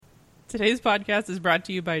Today's podcast is brought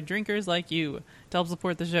to you by drinkers like you. To help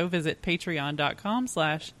support the show, visit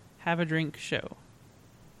patreon.com/haveadrinkshow.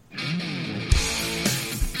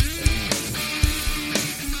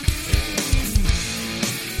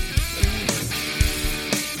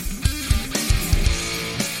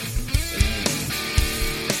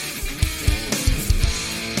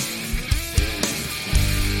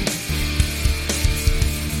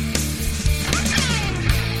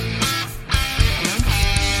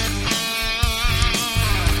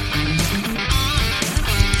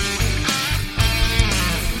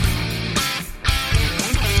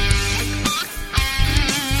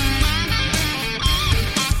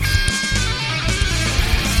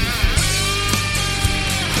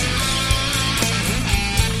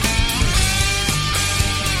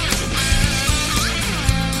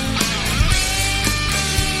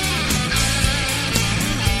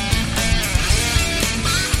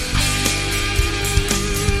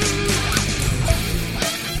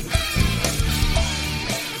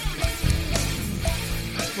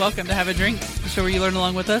 Welcome to Have a Drink, the show where you learn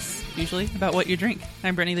along with us, usually, about what you drink.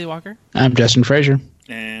 I'm Brittany Lee Walker. I'm Justin Frazier.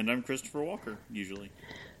 And I'm Christopher Walker, usually.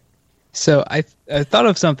 So I thought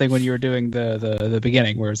of something when you were doing the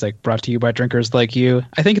beginning, where it's like brought to you by drinkers like you.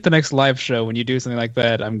 I think at the next live show, when you do something like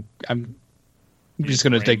that, I'm just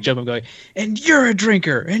going to take jump and go, and you're a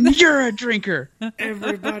drinker, and you're a drinker.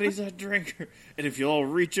 Everybody's a drinker. And if you all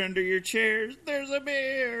reach under your chairs, there's a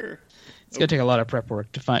beer. It's going to take a lot of prep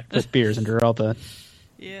work to put beers under all the...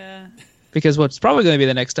 Yeah. Because what's probably going to be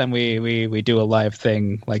the next time we do a live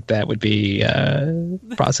thing like that would be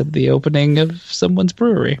possibly the opening of someone's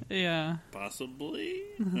brewery. Yeah. Possibly.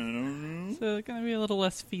 I don't know. So it's going to be a little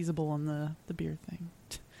less feasible on the beer thing.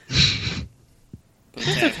 Put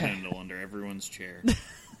a tap handle under everyone's chair.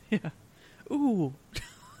 Yeah. Ooh.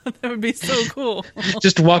 That would be so cool.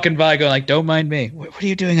 Just walking by going like, don't mind me. What are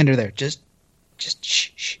you doing under there? Just shh,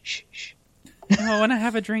 shh, shh, shh. Oh, I want to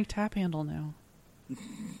have a drink tap handle now.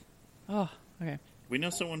 Oh, okay. We know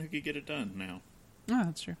someone who could get it done now. Oh,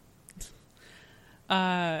 that's true.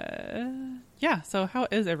 Yeah, so how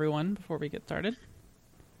is everyone before we get started?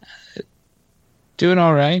 Doing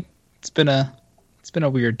all right. It's been a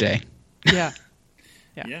weird day. Yeah.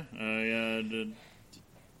 Yeah.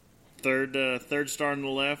 The third star on the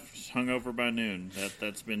left, hung over by noon.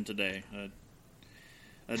 That's been today.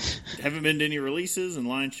 I haven't been to any releases and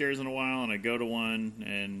line shares in a while, and I go to one,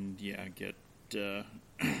 and yeah, get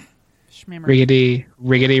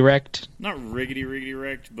riggedy wrecked. Not riggedy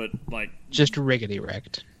wrecked, but like just riggedy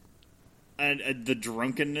wrecked. The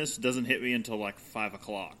drunkenness doesn't hit me until like 5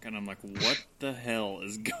 o'clock, and I'm like, what the hell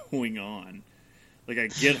is going on? Like, I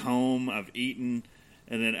get home, I've eaten,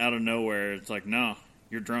 and then out of nowhere, it's like, no,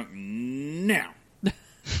 you're drunk now.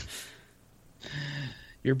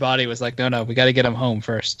 Your body was like, no, we got to get him home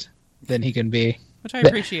first. Then he can be... Which I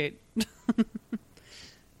appreciate.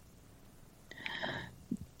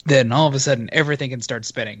 Then all of a sudden, everything can start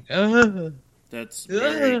spinning. That's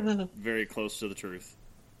very, very close to the truth.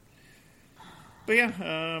 But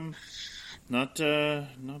yeah, not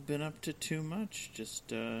been up to too much.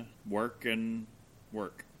 Just work and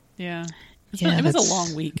work. Yeah. It was a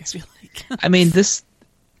long week, I feel like.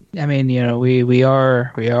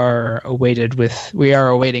 We are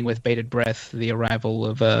awaiting with bated breath the arrival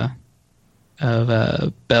of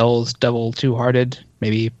Bell's Double Two Hearted.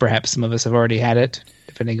 Maybe perhaps some of us have already had it,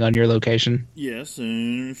 depending on your location. Yes,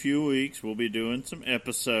 in a few weeks we'll be doing some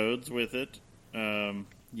episodes with it.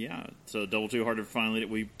 Yeah, so Double Two Hearted finally,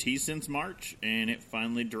 we teased since March, and it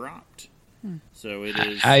finally dropped. So it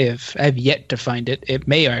is. I have yet to find it. It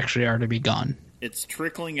may actually already be gone. It's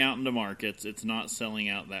trickling out into markets. It's not selling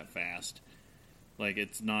out that fast. Like,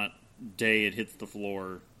 it's not day it hits the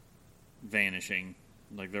floor vanishing.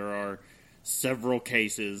 Like, there are several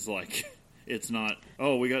cases. Like, it's not,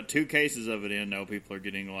 oh, we got 2 cases of it in. No, people are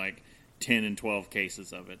getting like 10 and 12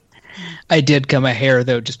 cases of it. I did come a hair,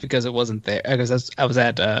 though, just because it wasn't there. Because I was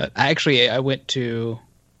at, I went to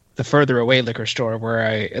the further away liquor store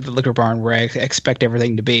the liquor barn where I expect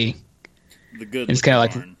everything to be. The good It's kind of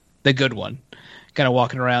like the good one. Kind of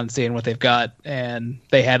walking around seeing what they've got, and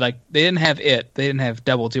they had they didn't have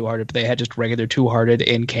Double Two Hearted, but they had just regular Two Hearted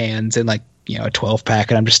in cans in a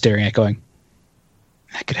 12-pack, and I'm just staring at it going,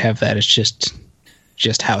 I could have that. It's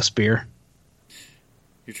just house beer.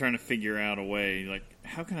 You're trying to figure out a way, like,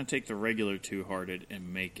 how can I take the regular Two Hearted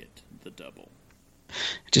and make it the double?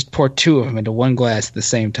 Just pour 2 of them into one glass at the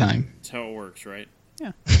same time. That's how it works, right?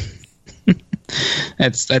 Yeah.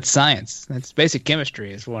 That's science. That's basic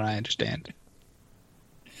chemistry, is what I understand.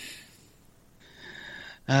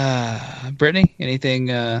 Brittany, anything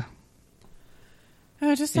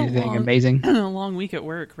Just Anything a long, amazing? a long week at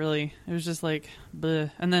work, really. It was just like, bleh.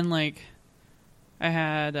 And then like,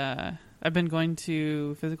 I've been going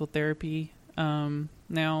to physical therapy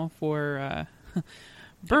now for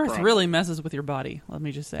birth really messes with your body. Let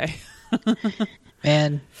me just say.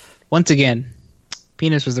 Man, once again,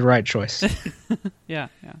 penis was the right choice. Yeah.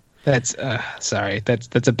 That's sorry.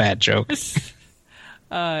 That's a bad joke.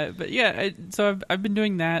 But yeah, so I've been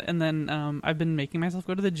doing that, and then I've been making myself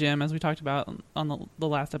go to the gym, as we talked about on the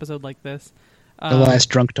last episode like this. The last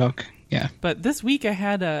drunk talk. Yeah. But this week I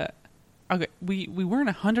had we weren't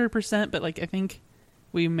 100%, but like I think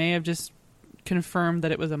we may have just confirmed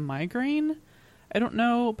that it was a migraine. I don't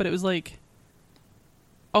know, but it was like,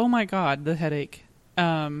 oh my god, the headache.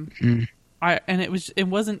 It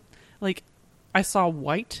wasn't like I saw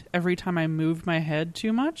white every time I moved my head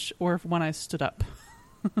too much, or when I stood up.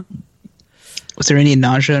 Was there any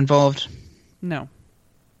nausea involved? No.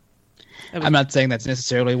 I'm not saying that's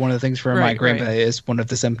necessarily one of the things for a migraine, but it is one of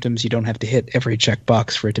the symptoms. You don't have to hit every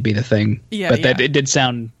checkbox for it to be the thing. Yeah, but it did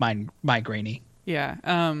sound migraine-y. Yeah.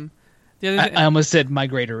 The other I almost said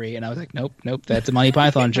migratory, and I was like, nope, that's a Monty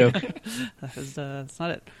Python joke. That's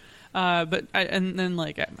not it. But then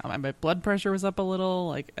my blood pressure was up a little.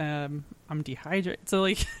 Like I'm dehydrated, so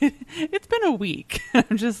like it's been a week.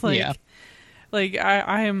 I'm just like, like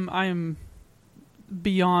I am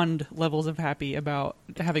beyond levels of happy about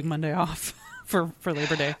having Monday off for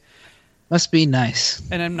Labor Day. Must be nice.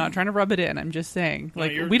 And I'm not trying to rub it in. I'm just saying,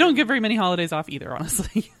 like, we don't get very many holidays off either,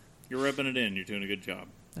 honestly. You're rubbing it in. You're doing a good job.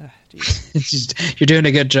 You're doing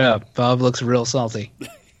a good job. Bob looks real salty.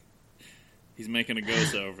 He's making a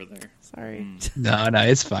goza over there. Sorry. No,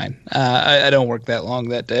 it's fine. I don't work that long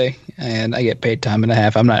that day, and I get paid time and a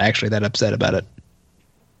half. I'm not actually that upset about it.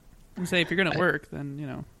 I'm saying if you're going to work, then, you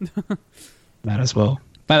know. Might as well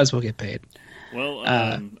get paid. Well,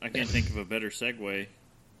 I can't think of a better segue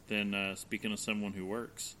than speaking of someone who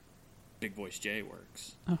works. Big Voice Jay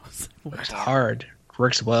works. Oh, it's hard.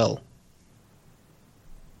 Works well.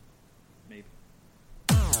 Maybe.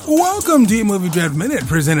 Welcome to Movie Draft Minute,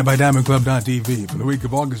 presented by DiamondClub.tv for the week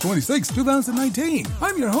of August 26, 2019.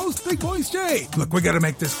 I'm your host, Big Voice Jay. Look, we gotta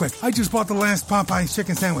make this quick. I just bought the last Popeye's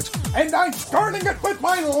chicken sandwich, and I'm starting it with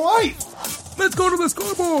my life! Let's go to the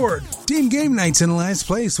scoreboard. Team Game Night's in last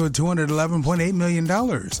place with $211.8 million.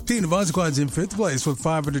 Team Nevada Squad's in fifth place with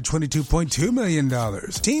 $522.2 million.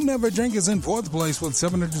 Team Never Drink is in fourth place with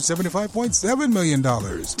 $775.7 million.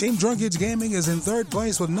 Team Drunkage Gaming is in third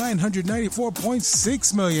place with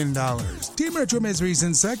 $994.6 million. Team Retro Misery's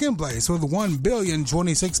in second place with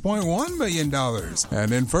 $1,026.1 million.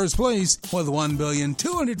 And in first place with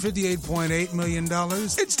 $1,258.8 million,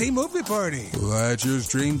 it's Team Movie Party. That's your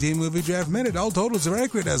stream Team Movie Draft Minute. All totals are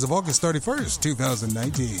accurate as of August 31st,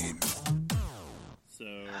 2019. So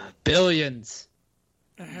billions.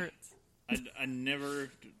 That hurts. I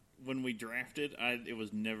never, when we drafted, it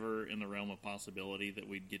was never in the realm of possibility that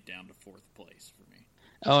we'd get down to fourth place for me.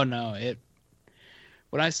 Oh no!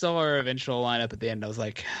 When I saw our eventual lineup at the end, I was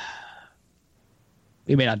like,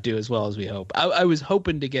 we may not do as well as we hope. I was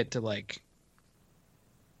hoping to get to like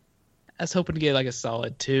a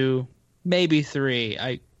solid 2, maybe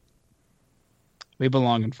 3. We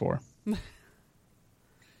belong in 4.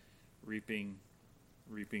 Reaping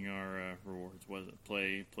our rewards. Was it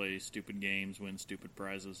play stupid games, win stupid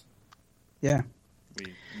prizes? Yeah,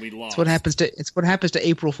 we lost. It's what happens to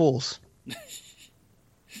April Fools.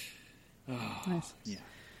 Nice. Yeah.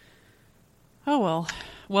 Oh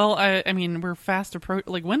well. I mean, we're fast approach.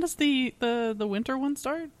 Like, when does the winter one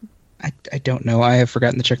start? I don't know. I have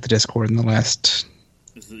forgotten to check the Discord in the last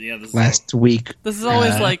week. This is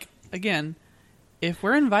always like, again, if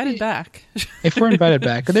we're invited back. If we're invited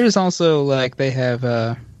back. There's also, like, they have...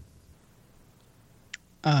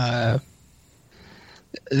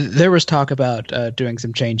 there was talk about doing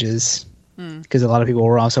some changes, because a lot of people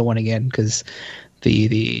were also wanting in, because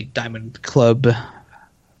the Diamond Club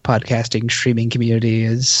podcasting streaming community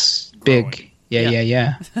is big.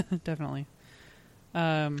 Yeah. Definitely.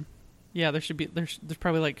 Yeah, there's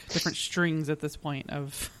probably like different strings at this point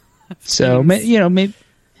of so maybe,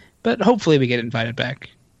 but hopefully we get invited back.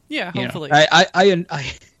 Yeah, hopefully. I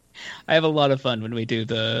have a lot of fun when we do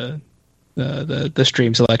the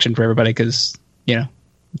stream selection for everybody, because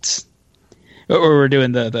it's, or we're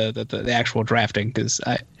doing the actual drafting, because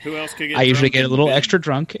who else could get I usually get a little bid? extra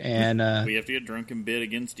drunk, and we have to get drunk and bid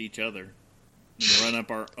against each other and run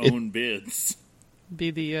up our own bids.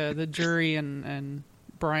 Be the jury and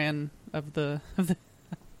Brian of the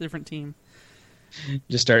different team.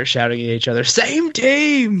 Just start shouting at each other, same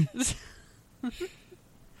team.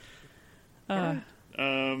 But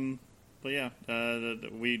yeah,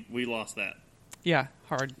 we lost that. Yeah,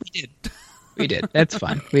 hard. We did. That's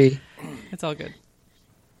fine. We. It's all good.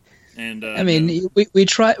 And I mean, we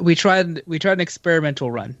tried an experimental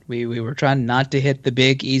run. We were trying not to hit the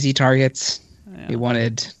big easy targets. Yeah. We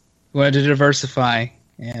wanted to diversify,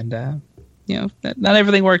 and not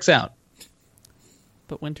everything works out.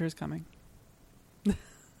 But winter is coming.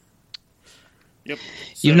 Yep.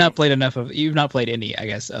 You've So- not played any, I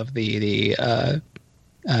guess, of the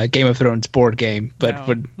Game of Thrones board game, but No.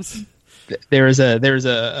 when there's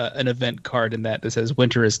an event card in that says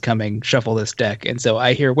winter is coming, shuffle this deck, and so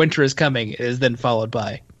I hear winter is coming is then followed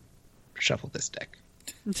by shuffle this deck.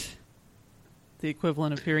 The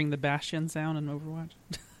equivalent of hearing the Bastion sound in Overwatch.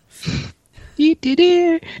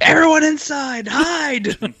 Dee-dee-dee. Everyone inside,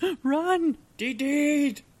 hide! Run!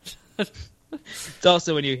 Deed. It's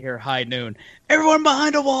also when you hear high noon, everyone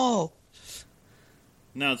behind a wall.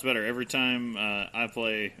 No, it's better. Every time I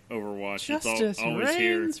play Overwatch, Justice it's always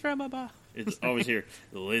here. reigns from above. It's always here.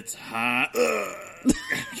 It's hot.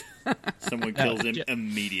 Someone kills him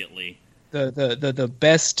immediately. The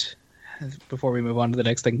best, before we move on to the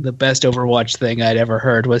next thing, the best Overwatch thing I'd ever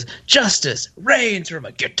heard was justice reigns from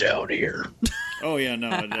a get down here. Oh yeah, no,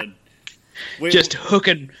 I did. Wait, Just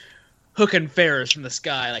hooking Ferris from the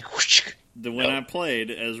sky like whoosh. when I played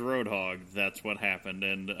as Roadhog, that's what happened.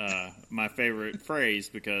 And my favorite phrase,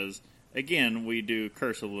 because again we do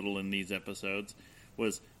curse a little in these episodes,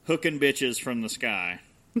 was hooking bitches from the sky,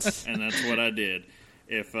 and that's what I did.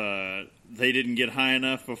 If they didn't get high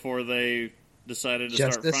enough before they decided to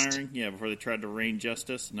start Justiced? firing, before they tried to rain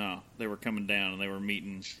justice, no, they were coming down and they were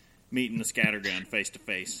meeting the scattergun face to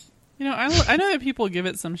face. You know, I know that people give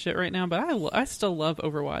it some shit right now, but I still love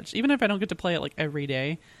Overwatch, even if I don't get to play it like every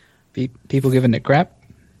day. People giving it crap.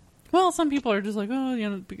 Well, some people are just like, oh, you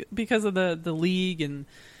know, because of the league and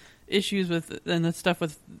issues with and the stuff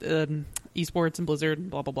with esports and Blizzard and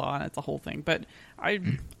blah blah blah, and it's a whole thing. But I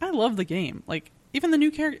love the game. Like even the new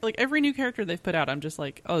character, like every new character they've put out, I'm just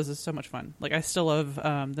like, oh, this is so much fun. Like I still love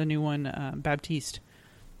the new one, Baptiste.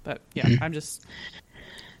 But yeah, I'm just.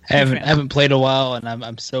 I haven't played a while, and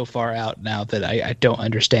I'm so far out now that I don't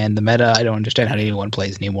understand the meta. I don't understand how anyone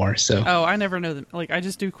plays anymore. So Oh, I never know them. Like I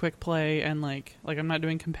just do quick play and like I'm not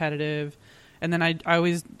doing competitive. And then I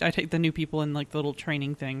take the new people in like the little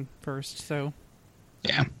training thing first. So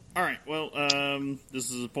yeah. All right, well, this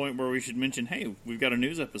is a point where we should mention, hey, we've got a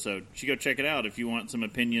news episode. You should go check it out if you want some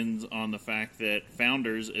opinions on the fact that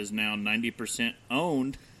Founders is now 90%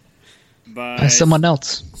 owned by Someone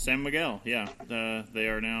else. San Miguel. Yeah, they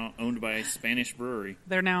are now owned by a Spanish brewery.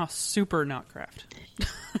 they're now super not craft.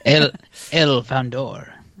 El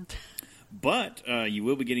Foundor. But you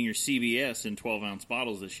will be getting your CBS in 12-ounce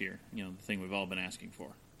bottles this year. You know, the thing we've all been asking for.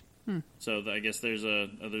 So I guess there's a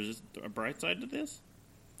bright side to this.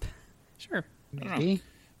 Sure. I don't know.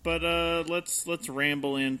 But let's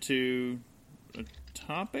ramble into a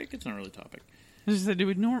topic. It's not really a topic. I just said, do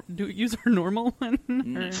we use our normal one?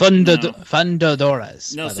 Or-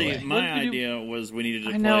 Fundodoras. No, by the see, way. my What did you idea was we needed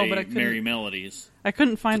to I know, play but I couldn't- Merry Melodies I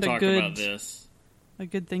couldn't to find a talk about good this.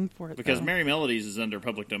 thing for it Because though. Merry Melodies is under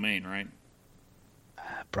public domain, right?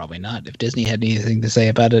 Probably not. If Disney had anything to say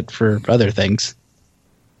about it for other things,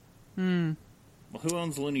 Well, who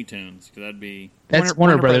owns Looney Tunes? Because that'd be... that's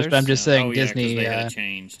Warner Warner Brothers. But Brothers. I'm just saying oh, yeah, 'cause Disney. they had it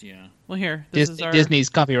changed, yeah. Well, here, this is our Disney's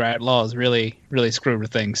copyright laws really screwed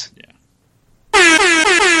with things. Yeah.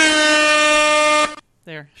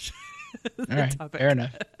 there. All right, topic. fair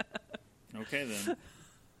enough. Okay, then.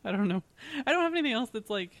 I don't know. I don't have anything else that's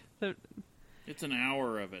like that. It's an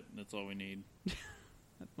hour of it. That's all we need.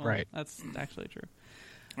 Well, Right. That's actually true.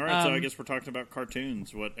 All right, so I Um, guess we're talking about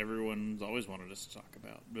cartoons, what everyone's always wanted us to talk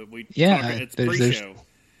about. But it's there's- pre-show.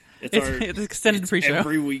 It's extended pre-show.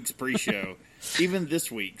 Every week's pre-show. Even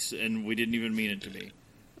this week's, and we didn't even mean it to be.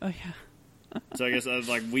 Oh yeah. So I guess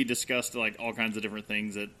we discussed like all kinds of different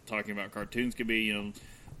things that talking about cartoons could be. You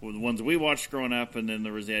know, the ones we watched growing up, and then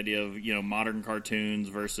there was the idea of modern cartoons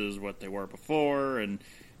versus what they were before, and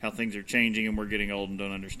how things are changing, and we're getting old and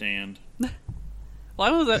don't understand.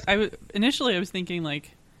 Well, initially I was thinking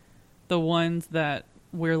like the ones that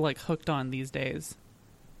we're like hooked on these days.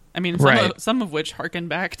 I mean, some of which harken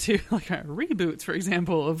back to like reboots, for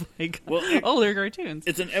example, of like older cartoons.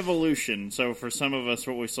 It's an evolution. So for some of us,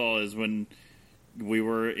 what we saw is when we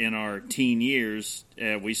were in our teen years,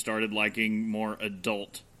 we started liking more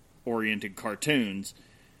adult-oriented cartoons.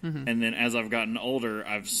 Mm-hmm. And then as I've gotten older,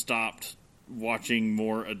 I've stopped watching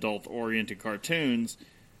more adult-oriented cartoons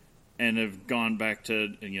and have gone back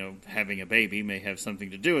to, having a baby may have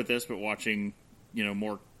something to do with this, but watching,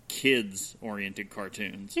 more kids-oriented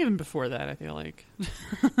cartoons. Even before that, I feel like.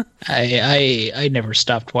 I never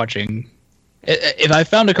stopped watching If I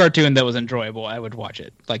found a cartoon that was enjoyable, I would watch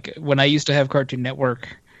it. Like when I used to have Cartoon Network,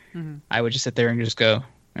 I would just sit there and just go,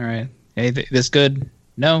 "All right, hey, this good?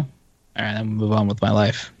 No, all right, I'm gonna move on with my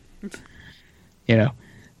life." You know,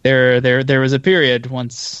 there was a period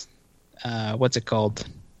once. What's it called?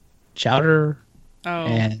 Chowder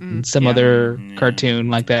and some other cartoon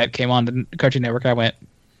like that came on the Cartoon Network. I went,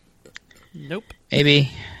 nope. Maybe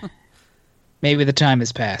the time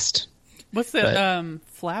has passed. What's that?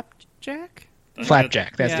 Flapjack?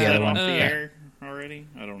 Flapjack. That's the Is other that one. off the air already?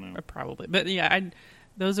 I don't know. Probably, but yeah,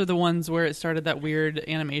 those are the ones where it started that weird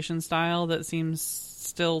animation style that seems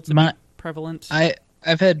still to be prevalent.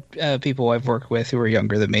 I've had people I've worked with who are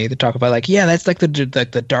younger than me that talk about like, yeah, that's like the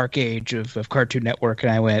dark age of Cartoon Network,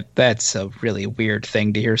 and I went, that's a really weird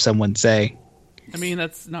thing to hear someone say. I mean,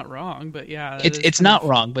 that's not wrong, but yeah, it's not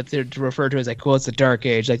wrong, but they're referred to as like, well, it's the dark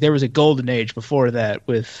age. Like there was a golden age before that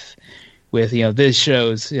with this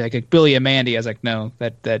shows like Billy and Mandy. I was like, no,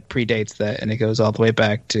 that predates that, and it goes all the way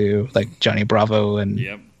back to like Johnny Bravo and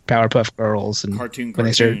Powerpuff Girls and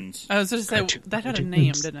cartoons. I was just say that had a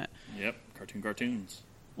name, didn't it? Yep, cartoons.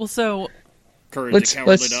 Well, so Courage the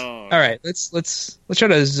Cowardly Dog. All right, let's try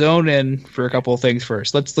to zone in for a couple of things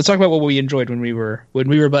first. Let's talk about what we enjoyed when we were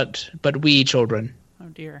but wee children. Oh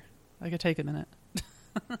dear, I could take a minute.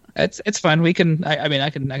 It's fine. We can. I mean, I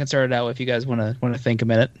can start it out if you guys want to think a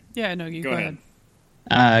minute. Yeah, no, you go ahead.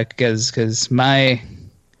 Because my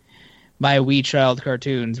wee child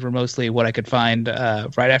cartoons were mostly what I could find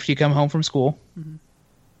right after you come home from school.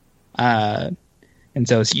 And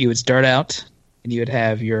so you would start out and you would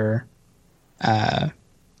have your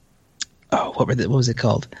what was it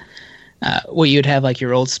called? Well, you'd have like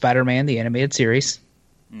your old Spider-Man the animated series.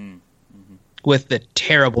 With the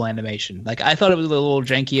terrible animation. Like, I thought it was a little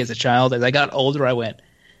janky as a child. As I got older, I went,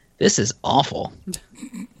 this is awful.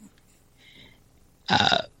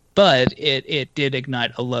 But it did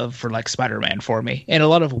ignite a love for, like, Spider-Man for me. And a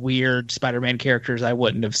lot of weird Spider-Man characters I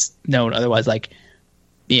wouldn't have known otherwise, like,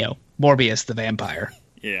 Morbius the vampire.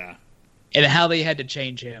 Yeah. And how they had to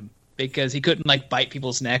change him. Because he couldn't, like, bite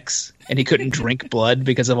people's necks. And he couldn't drink blood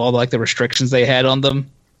because of all, like, the restrictions they had on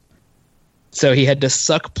them. So he had to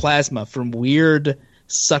suck plasma from weird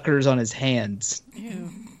suckers on his hands. Ew.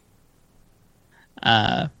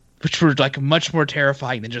 Which were like much more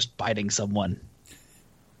terrifying than just biting someone.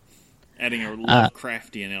 Adding a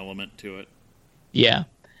Lovecraftian element to it. Yeah.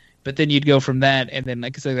 But then you'd go from that, and then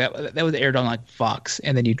like so that was aired on like Fox,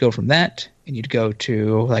 and then you'd go from that, and you'd go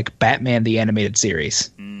to like Batman the Animated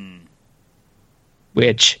Series.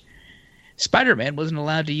 Which Spider-Man wasn't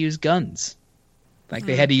allowed to use guns. Like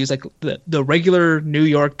they had to use like the regular New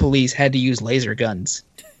York police had to use laser guns.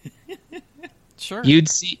 Sure. You'd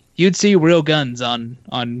see real guns on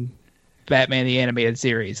Batman the Animated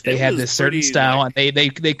Series. They had this certain style, and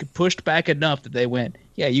they pushed back enough that they went,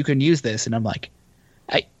 yeah, you can use this. And I'm like,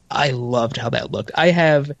 I loved how that looked. I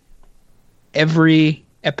have every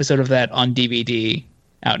episode of that on DVD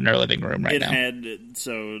out in our living room right now.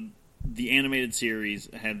 So the animated series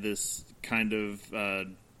had this kind of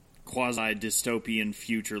quasi-dystopian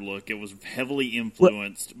future look. It was heavily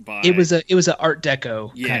influenced by... It was an Art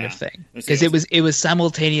Deco kind of thing. Because it was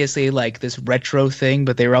simultaneously like this retro thing,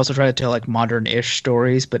 but they were also trying to tell like modern-ish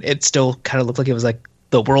stories, but it still kind of looked like it was like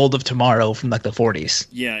the world of tomorrow from like the 40s.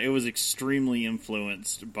 Yeah, it was extremely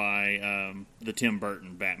influenced by the Tim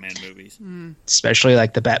Burton Batman movies. Especially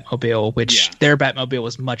like the Batmobile, which their Batmobile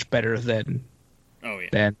was much better than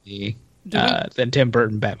than Tim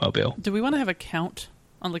Burton Batmobile. Do we want to have a count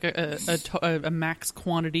on like a max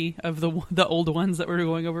quantity of the old ones that we're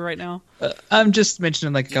going over right now? I'm just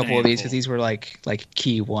mentioning like a couple of these because these were like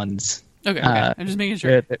key ones. Okay. I'm just making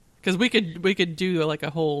sure because we could do like a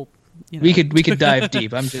whole. We could dive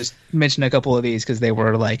deep. I'm just mentioning a couple of these because they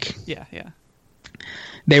were like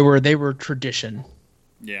they were tradition.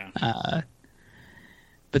 Yeah.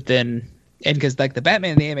 But then because like the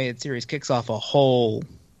Batman the Animated Series kicks off a whole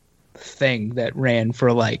thing that ran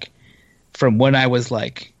for like. From when I was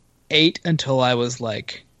like 8 until I was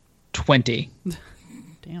like 20.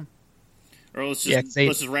 Damn. Or let's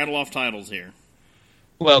just rattle off titles here.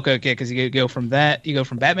 Well, okay, because you go from that, you go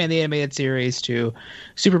from Batman the Animated Series to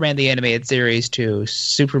Superman the Animated Series to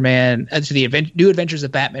Superman to the New Adventures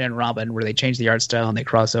of Batman and Robin, where they change the art style and they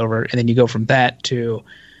cross over, and then you go from that to.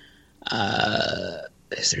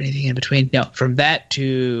 Is there anything in between? No. From that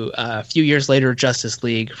to a few years later, Justice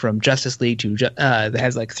League. From Justice League to that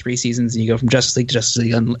has like 3 seasons, and you go from Justice League to Justice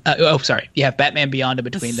League. You have Batman Beyond in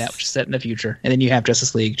between that, which is set in the future, and then you have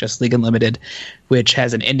Justice League Unlimited, which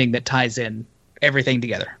has an ending that ties in everything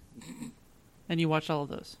together. And you watched all of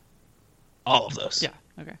those. All of those. Yeah.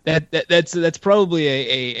 Okay. That's probably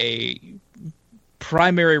a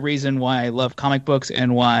primary reason why I love comic books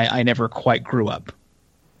and why I never quite grew up.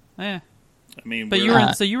 Yeah. I mean, But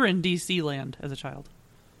we're- you were in DC land as a child.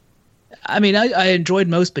 I mean, I enjoyed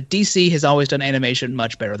most, but DC has always done animation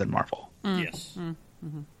much better than Marvel. yes,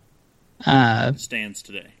 Uh, stands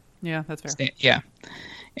today. Yeah, that's fair. yeah,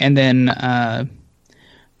 and then,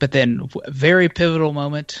 but then, very pivotal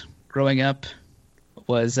moment growing up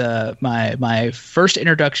was my first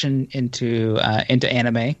introduction into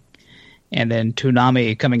anime, and then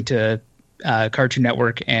Toonami coming to Cartoon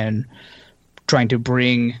Network and trying to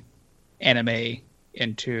bring anime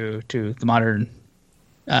into the modern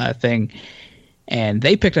thing, and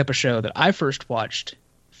they picked up a show that I first watched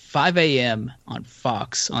 5 a.m. on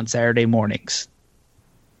Fox on Saturday mornings.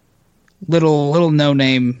 Little no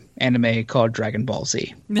name anime called Dragon Ball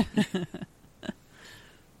Z.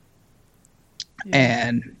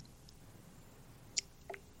 And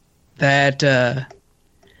that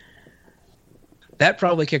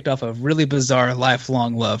probably kicked off a really bizarre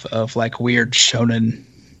lifelong love of like weird shonen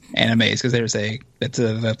animes, because there's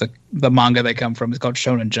the manga they come from is called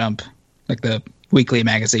Shonen Jump, like the weekly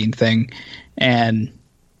magazine thing, and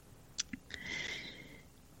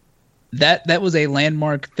that was a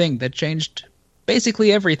landmark thing that changed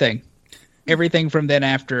basically everything. Everything from then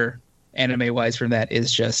after, anime wise, from that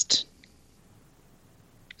is just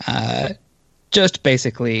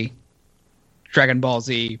basically Dragon Ball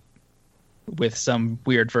Z with some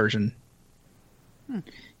weird version.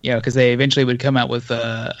 You know, because they eventually would come out with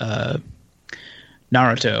Naruto.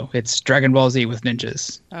 It's Dragon Ball Z with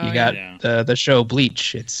ninjas. Oh, you got yeah. the show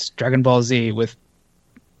Bleach. It's Dragon Ball Z with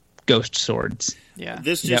ghost swords. Yeah.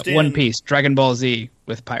 This You just got One in. Piece, Dragon Ball Z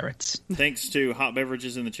with pirates. Thanks to Hot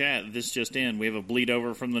Beverages in the chat. This just in. We have a bleed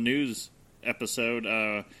over from the news episode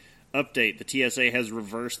update. The TSA has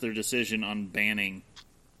reversed their decision on banning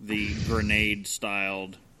the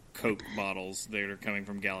grenade-styled Coke bottles that are coming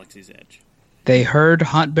from Galaxy's Edge. They heard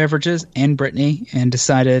Hot Beverages and Brittany and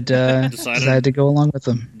decided to go along with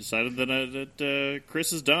them. Decided that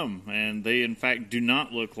Chris is dumb, and they in fact do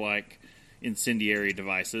not look like incendiary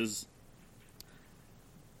devices.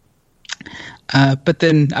 But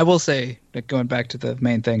then I will say, that going back to the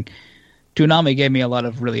main thing, Toonami gave me a lot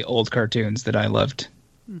of really old cartoons that I loved.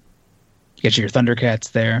 Get your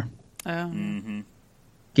Thundercats there. Oh.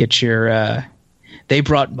 Get your. They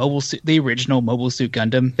brought the original Mobile Suit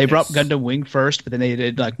Gundam. They brought Yes. Gundam Wing first, but then they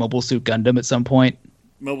did like Mobile Suit Gundam at some point.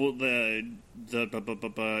 Mobile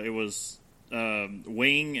it was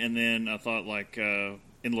Wing, and then I thought like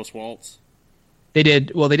Endless Waltz. They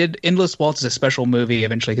did Endless Waltz as a special movie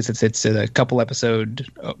eventually, because it's a couple episode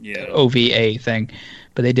OVA thing.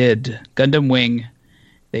 But they did Gundam Wing.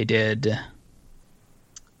 They did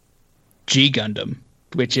G Gundam,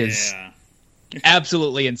 which is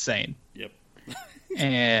absolutely insane. Yep.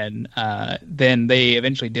 And then they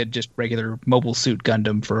eventually did just regular Mobile Suit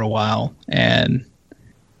Gundam for a while, and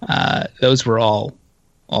those were all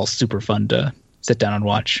super fun to sit down and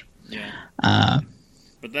watch. Yeah.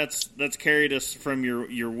 But that's carried us from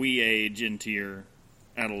your wee age into your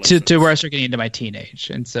adolescence. To where I start getting into my teenage,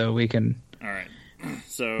 and so we can All right.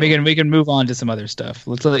 So we can move on to some other stuff.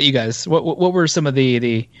 Let's let you guys. What were some of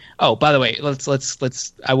the? Oh, by the way,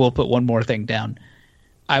 let's. I will put one more thing down.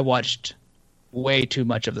 I watched way too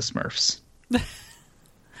much of the Smurfs.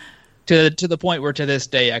 to the point where to this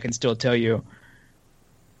day I can still tell you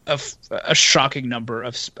a shocking number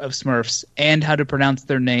of Smurfs and how to pronounce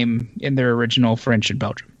their name in their original French in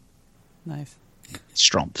Belgium. Nice.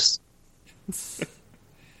 Schtroumpfs.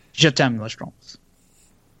 Je t'aime les Schtroumpfs.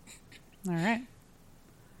 All right.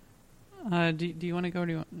 Do you want to go?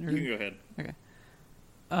 you can go ahead. Okay.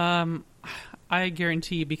 I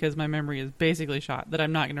guarantee, because my memory is basically shot, that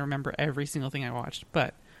I'm not going to remember every single thing I watched.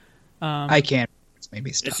 But I can't.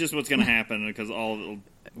 Maybe stop. It's just what's going to happen because we're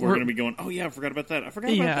going to be going. Oh yeah, I forgot about that. I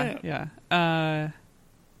forgot about that. Yeah.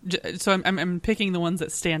 So I'm picking the ones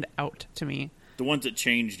that stand out to me. The ones that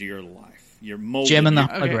changed your life. Your molded. Jim and the your-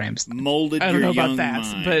 holograms. molded I don't your know young about that,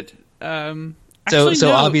 mind. but So actually,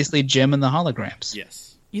 no. obviously Jim and the holograms.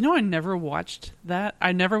 Yes. You know, I never watched that.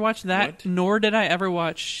 I never watched that, What? nor did I ever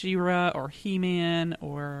watch She-Ra or He-Man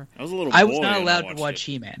or. I was a little. I was boy not when allowed to watched watch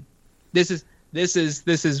it. He-Man. This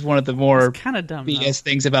is one of the more Kind of dumb. BS though.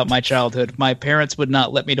 things about my childhood. My parents would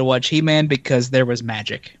not let me to watch He-Man because there was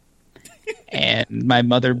magic. And my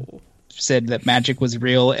mother said that magic was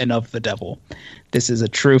real and of the devil. This is a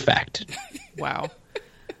true fact. Wow.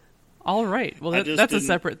 All right. Well, I just that's a didn't-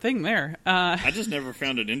 separate thing there. I just never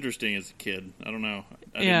found it interesting as a kid. I don't know.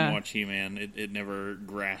 I Yeah. didn't watch He-Man. It never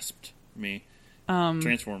grasped me.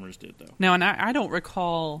 Transformers did though. Now, and I don't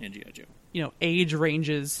recall. And G.I. Joe. age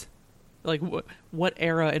ranges, like what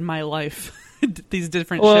era in my life these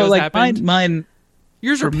different Well, shows like happened. mine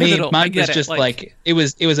Yours for are me, pivotal. I mine get was it. just like it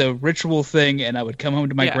was a ritual thing, and I would come home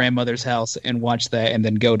to my Yeah. grandmother's house and watch that, and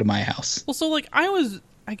then go to my house. Well, so like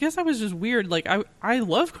I guess I was just weird. Like I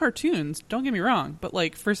love cartoons. Don't get me wrong, but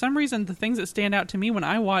like for some reason, the things that stand out to me when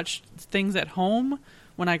I watched things at home,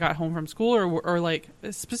 when I got home from school, or like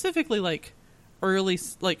specifically like early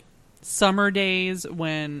like summer days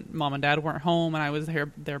when mom and dad weren't home and I was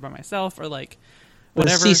there by myself, or like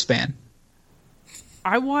whatever. C-SPAN.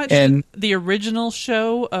 I watched And- the original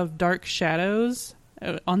show of Dark Shadows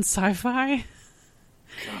on Sci-Fi.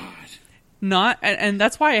 God. And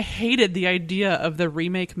that's why I hated the idea of the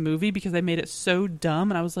remake movie, because they made it so dumb,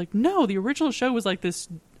 and I was like, no, the original show was like this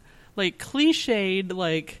like cliched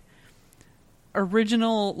like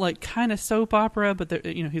original like kind of soap opera, but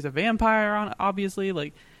he's a vampire on obviously,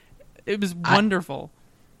 like it was wonderful.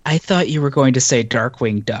 I thought you were going to say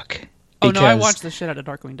Darkwing Duck. Oh no, I watched the shit out of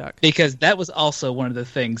Darkwing Duck. Because that was also one of the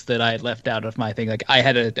things that I had left out of my thing. Like I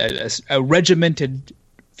had a regimented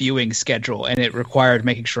viewing schedule, and it required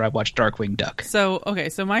making sure I watched Darkwing Duck. So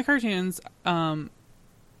my cartoons,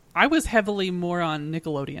 I was heavily more on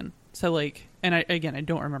Nickelodeon. So like, and I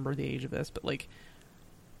don't remember the age of this, but like,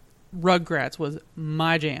 Rugrats was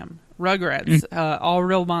my jam. Rugrats, All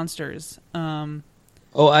Real Monsters.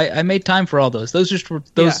 Oh, I made time for all those. Those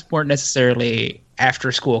weren't necessarily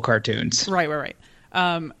after school cartoons. Right.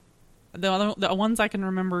 The ones I can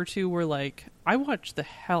remember too were like, I watched the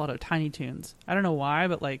hell out of Tiny Toons. I don't know why,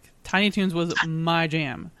 but like Tiny Toons was my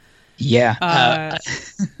jam. Yeah.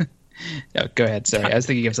 No, go ahead. Sorry, I was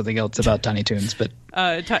thinking of something else about Tiny Toons, but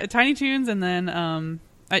Tiny Toons, and then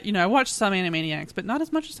I watched some Animaniacs, but not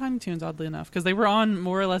as much as Tiny Toons, oddly enough, because they were on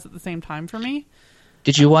more or less at the same time for me.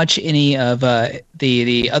 did you watch any of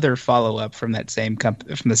the other follow up from that same from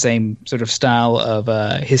the same sort of style of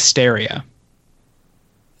Hysteria?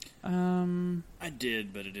 I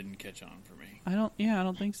did, but it didn't catch on for me. I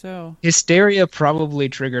don't think so. Hysteria probably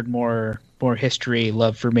triggered more history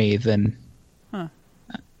love for me than Beam,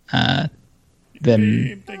 Oh,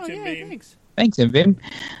 thanks, yeah, Beam. thanks. thanks, Vim,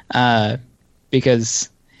 because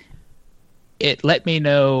it let me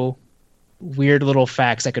know weird little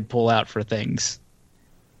facts I could pull out for things.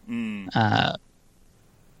 And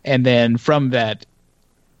then from that,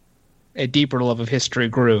 a deeper love of history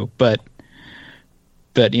grew. But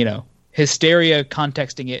Hysteria,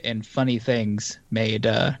 contexting it in funny things made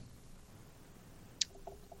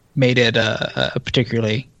it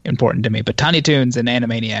particularly important to me. But Tiny Toons and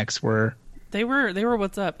Animaniacs were. They were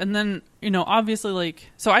what's up. And then, obviously,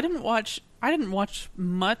 like, so I didn't watch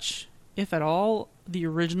much, if at all, the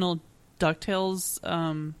original DuckTales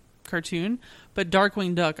cartoon, but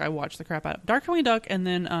Darkwing Duck I watched the crap out of. Darkwing Duck, and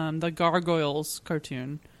then the Gargoyles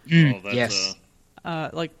cartoon. Oh, that's Yes.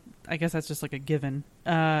 Like, I guess that's just like a given.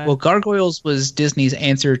 Well, Gargoyles was Disney's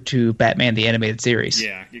answer to Batman the Animated Series.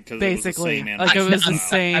 yeah, because Basically, it was the same like, it was animation the style.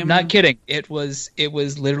 same. I'm not kidding. It was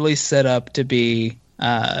literally set up to be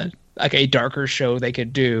like a darker show they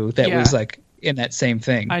could do that Yeah. was like in that same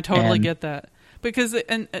thing. I totally And get that, because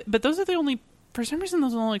but those are the only, for some reason,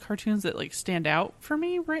 those are the only cartoons that like stand out for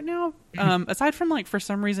me right now. Aside from like, for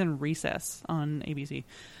some reason, Recess on ABC.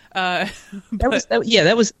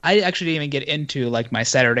 that was. I actually didn't even get into like my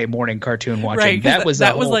Saturday morning cartoon watching. Right, 'cause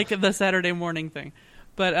That was like the Saturday morning thing.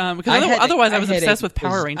 But because I had- otherwise I was had obsessed a- with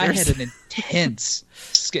Power Rangers. I had an intense,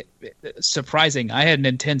 surprising. I had an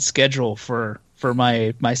intense schedule for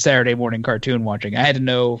my Saturday morning cartoon watching. I had to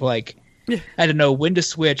know when to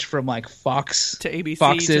switch from like Fox To ABC,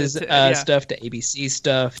 Fox's to stuff to ABC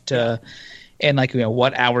stuff to. And like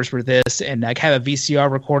what hours were this, and like have a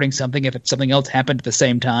VCR recording something if something else happened at the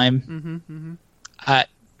same time.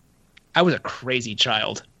 I was a crazy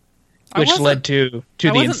child, which wasn't- led to I the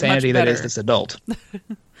wasn't insanity much that is better. this adult.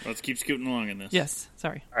 Let's keep scooting along in this. Yes,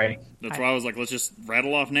 sorry. All right. That's why I was like, let's just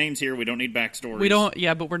rattle off names here. We don't need backstories. We don't.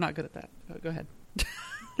 Yeah, but we're not good at that. Go ahead.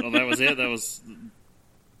 Well, that was it.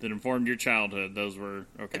 That informed your childhood. Those were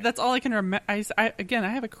okay. That's all I can remember. I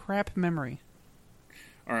have a crap memory.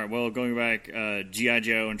 All right. Well, going back, GI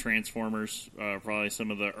Joe and Transformers, probably some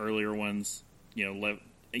of the earlier ones.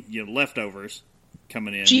 Leftovers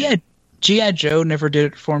coming in. G.I. Joe never did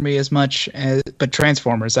it for me as much but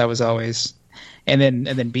Transformers I was always, and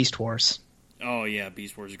then Beast Wars. Oh yeah,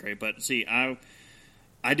 Beast Wars is great. But see, I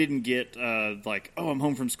didn't get like, oh, I'm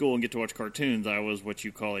home from school and get to watch cartoons. I was what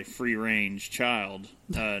you call a free range child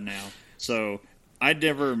now. So I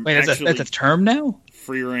never Wait, actually that's a term now?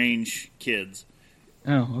 free range kids.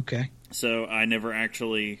 Oh, okay. So I never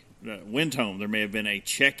actually went home. There may have been a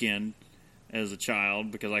check-in as a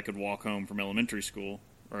child because I could walk home from elementary school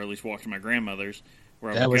or at least walk to my grandmother's.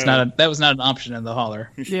 Where That was not an option in the holler.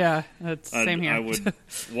 Yeah, that's same here. I would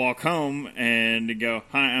walk home and go,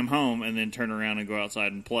 "Hi, I'm home," and then turn around and go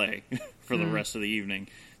outside and play for the rest of the evening.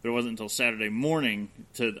 But it wasn't until Saturday morning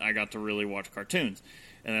I got to really watch cartoons,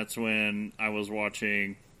 and that's when I was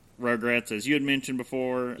watching Rugrats, as you had mentioned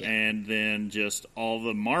before, and then just all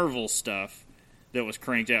the Marvel stuff that was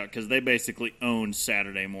cranked out, because they basically owned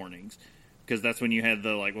Saturday mornings, because that's when you had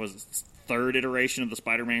the third iteration of the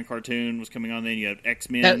Spider-Man cartoon was coming on. Then you had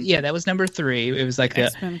X-Men. That was number 3. It was like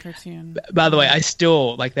X-Men cartoon. By the way, I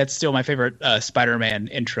still that's still my favorite Spider-Man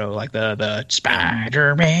intro, like the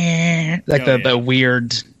Spider-Man, like the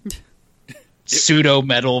weird pseudo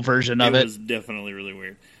metal version of it. It was definitely really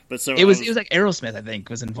weird. But so it was like Aerosmith, I think,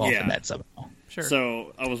 was involved in that somehow. Sure.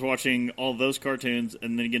 So I was watching all those cartoons,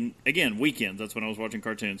 and then again weekends. That's when I was watching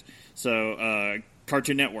cartoons. So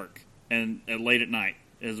Cartoon Network, and late at night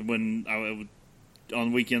is when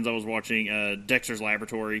on weekends I was watching Dexter's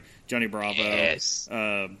Laboratory, Johnny Bravo, Yes.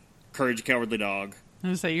 Courage the Cowardly Dog. I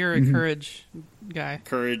would say you're a Courage guy.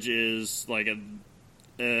 Courage is like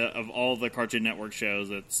of all the Cartoon Network shows,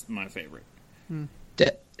 that's my favorite.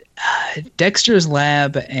 Dexter's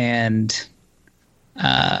Lab and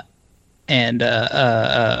Johnny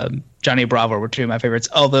Bravo were 2 of my favorites.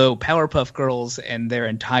 Although Powerpuff Girls and their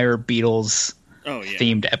entire Beatles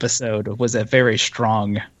themed episode was a very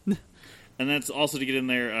strong. And that's also to get in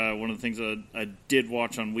there. One of the things I did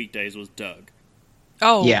watch on weekdays was Doug.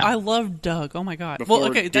 Oh, yeah. I love Doug. Oh my god. Before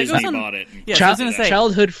that Disney goes on. bought it. Yeah, I was gonna say.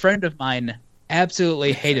 Childhood friend of mine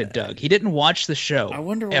absolutely hated Doug. He didn't watch the show. I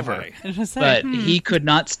wonder why. Ever. I was gonna say, But he could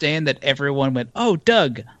not stand that everyone went, "Oh,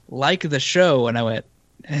 Doug, like the show," and I went,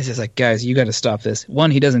 "It's just like, guys, you got to stop this. 1,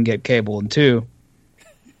 he doesn't get cable, and 2,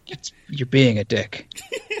 you're being a dick."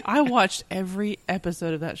 I watched every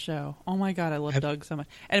episode of that show. Oh my god, I love Doug so much.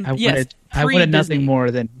 And I yes, wanted pre-Disney. nothing more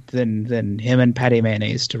than him and Patty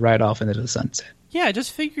Mayonnaise to ride off into the sunset. Yeah,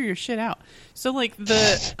 just figure your shit out. So like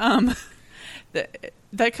that kind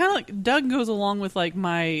of like Doug goes along with like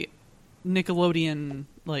my Nickelodeon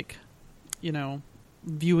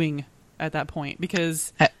viewing at that point,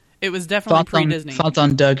 because it was definitely pre-Disney. Thoughts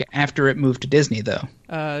on Doug after it moved to Disney, though?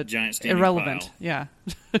 Giant steaming Irrelevant. pile.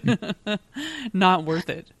 Yeah. Not worth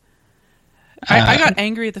it. I got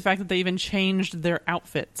angry at the fact that they even changed their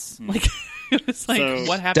outfits. Like, it was like, So,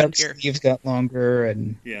 what happened Doug's here? sleeves got longer,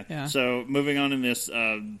 and Yeah. So moving on in this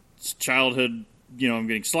childhood, I'm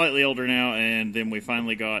getting slightly older now, and then we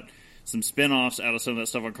finally got some spin-offs out of some of that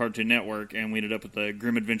stuff on Cartoon Network, and we ended up with the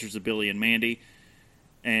Grim Adventures of Billy and Mandy.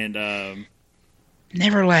 And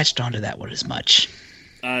never latched onto that one as much.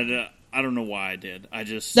 I don't know why I did. I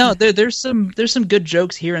just There's some good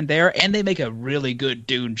jokes here and there, and they make a really good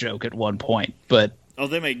Dune joke at one point. But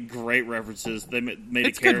they make great references. They made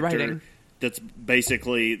It's a good character writing. that's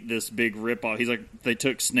basically this big ripoff. He's like, they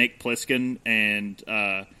took Snake Plissken and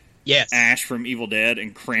yes, Ash from Evil Dead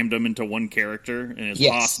and crammed them into one character, and it's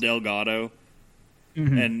Yes. Hoss Delgado,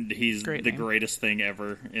 and he's Great the name. greatest thing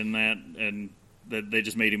ever in that. And they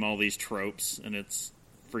just made him all these tropes, and it's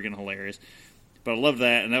freaking hilarious. But I love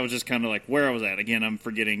that, and that was just kind of like where I was at. Again, I'm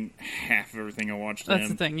forgetting half of everything I watched That's then.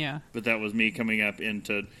 the thing, yeah. But that was me coming up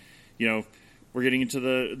into, we're getting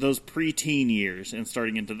into those preteen years and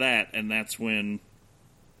starting into that, and that's when,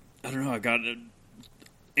 I don't know,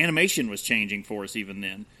 animation was changing for us even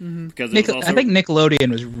then. Mm-hmm. Because it was also, I think Nickelodeon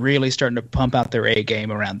was really starting to pump out their A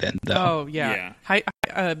game around then, though. Oh, yeah.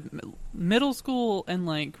 Middle school and,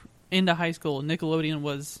 like, into high school, Nickelodeon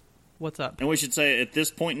was what's up. and we should say at this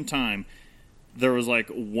point in time, there was like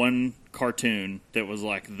one cartoon that was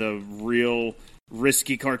like the real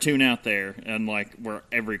risky cartoon out there, and like where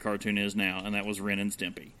every cartoon is now, and that was Ren and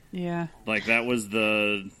Stimpy. Yeah. Like that was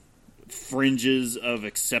the fringes of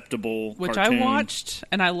acceptable Which cartoon. I watched,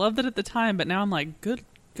 and I loved it at the time, but now I'm like, good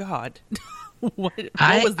God. what was this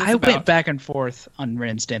I about? went back and forth on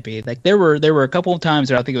Ren and Stimpy. Like there were a couple of times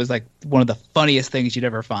where I think it was like one of the funniest things you'd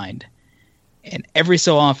ever find, and every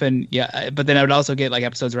so often, yeah. But then I would also get like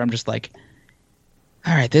episodes where I'm just like,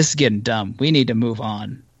 all right, this is getting dumb. We need to move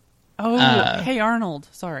on. Oh, Hey Arnold.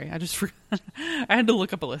 Sorry, I just forgot. I had to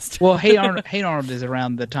look up a list. Well, Hey Arnold is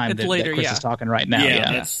around the time It's that later, Chris yeah. is talking right now. Yeah,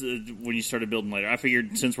 Yeah. that's when you started building later. I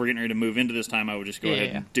figured since we're getting ready to move into this time, I would just go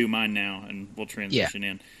ahead and do mine now, and we'll transition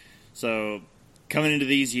in. So coming into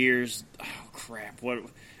these years, oh crap! What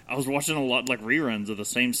I was watching a lot like reruns of the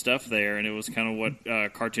same stuff there, and it was kind of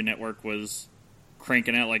what Cartoon Network was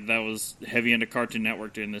cranking out. Like that was heavy into Cartoon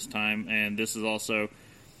Network during this time, and this is also.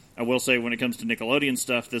 I will say, when it comes to Nickelodeon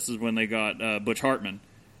stuff, this is when they got Butch Hartman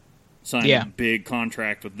signed a big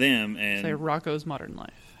contract with them, and Say Rocco's Modern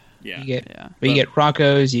Life. Yeah. You get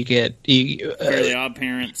Rocco's, you get Fairly Odd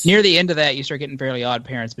Parents. near the end of that, you start getting Fairly Odd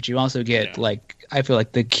Parents, but you also get I feel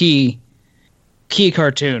like the key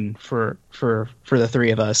cartoon for the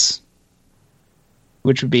three of us,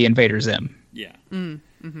 which would be Invader Zim. Yeah.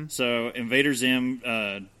 So Invader Zim,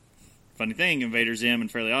 funny thing, Invader Zim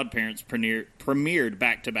and Fairly Odd Parents premiered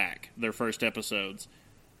back to back their first episodes.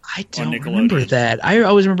 I don't remember that. I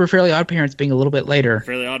always remember Fairly Odd Parents being a little bit later.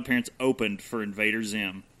 Fairly Odd Parents opened for Invader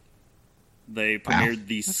Zim. They premiered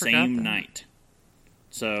the same night.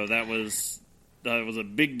 So that was a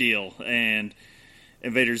big deal. And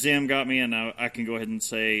Invader Zim got me, and I can go ahead and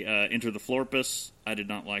say Enter the Florpus. I did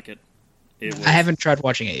not like it. I haven't tried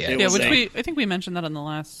watching it yet. I think we mentioned that on the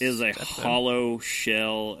last. It was a episode. hollow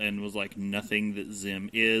shell and was like nothing that Zim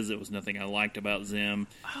is. It was nothing I liked about Zim.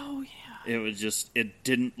 Oh, yeah. It was just, it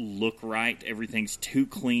didn't look right. Everything's too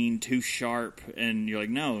clean, too sharp. And you're like,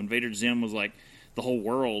 no, Invader Zim was like the whole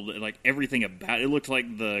world, like everything about it. Looked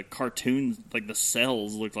like the cartoons, like the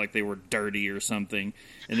cells looked like they were dirty or something.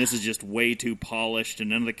 And this is just way too polished, and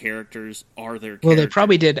none of the characters are their characters. Well, they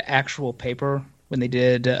probably did actual paper when they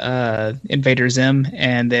did Invader Zim,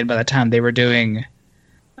 and then by the time they were doing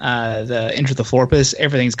the Enter the Florpus,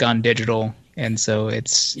 everything's gone digital, and so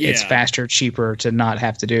it's faster, cheaper to not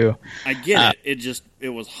have to do. I get it. It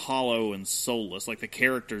was hollow and soulless. Like the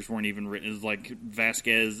characters weren't even written. It was like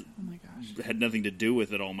Vasquez had nothing to do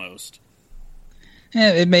with it almost.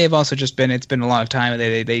 Yeah, it may have also just been it's been a long time.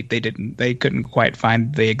 They couldn't quite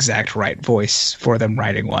find the exact right voice for them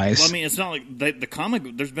writing wise. Well, I mean, it's not like the comic.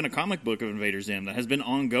 There's been a comic book of Invader Zim that has been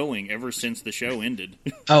ongoing ever since the show ended.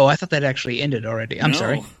 Oh, I thought that actually ended already. I'm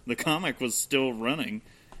sorry. The comic was still running.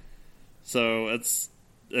 So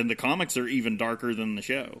and the comics are even darker than the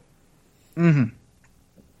show. Mm-hmm.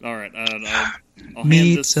 All right, I'll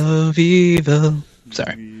Meats of Evil.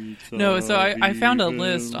 Sorry. No, so I found a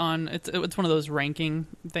list on it's one of those ranking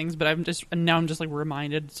things, but I'm just like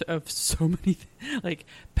reminded of so many like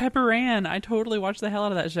Pepper Ann. I totally watched the hell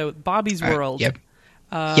out of that show. Bobby's World. Yep.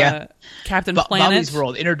 Captain Planet. Bobby's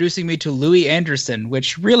World, introducing me to Louis Anderson,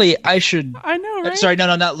 which really I should. I know, right? Sorry,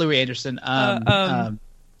 no, not Louis Anderson.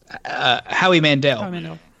 Howie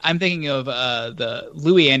Mandel. I'm thinking of the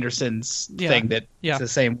Louis Anderson's thing that it's the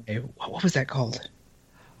same way. What was that called?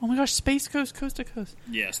 Oh my gosh, Space Ghost Coast to Coast.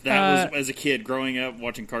 Yes, that was as a kid growing up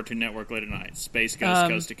watching Cartoon Network late at night. Space Ghost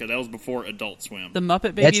Coast to Coast. That was before Adult Swim. The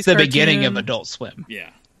Muppet Babies. That's the cartoon, beginning of Adult Swim. Yeah.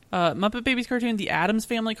 Muppet Babies cartoon, the Addams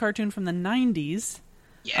Family cartoon from the 90s.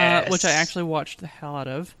 Yes. Which I actually watched the hell out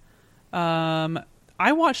of.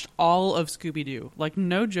 I watched all of Scooby-Doo. Like,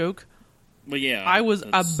 no joke. Well, yeah. I was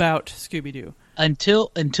about Scooby-Doo. Until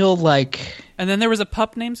like... And then there was a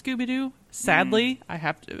pup named Scooby-Doo. Sadly, I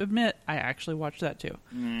have to admit, I actually watched that too.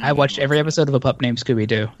 I watched every episode of A Pup Named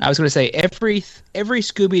Scooby-Doo. I was going to say every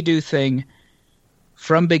Scooby-Doo thing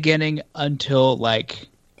from beginning until like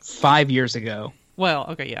 5 years ago. Well,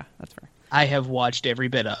 okay, yeah, that's fair. I have watched every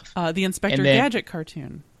bit of. The Inspector Gadget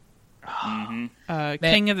cartoon.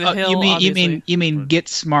 King of the Hill. You mean Get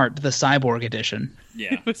Smart, the Cyborg edition?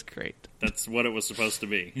 Yeah, it was great. That's what it was supposed to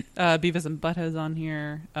be. Beavis and Butthead's on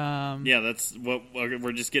here. Yeah, that's what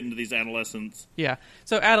we're just getting to these adolescents. Yeah,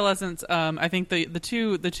 so adolescents. I think the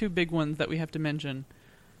two big ones that we have to mention: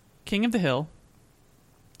 King of the Hill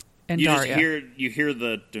and Daria. You hear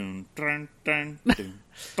the dun dun dun dun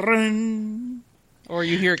dun. Or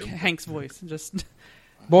you hear Hank's voice, just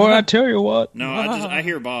boy, I tell you what. No, I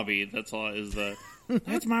hear Bobby. That's all.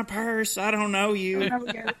 That's my purse. I don't know you.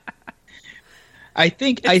 I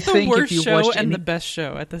think it's the worst if you show watched and the best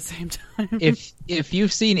show at the same time. If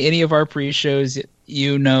you've seen any of our pre-shows,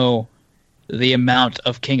 you know the amount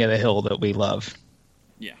of King of the Hill that we love.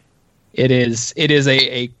 Yeah, it is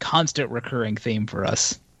a constant recurring theme for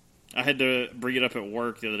us. I had to bring it up at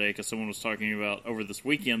work the other day because someone was talking about over this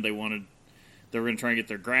weekend they were going to try and get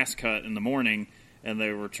their grass cut in the morning, and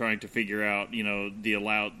they were trying to figure out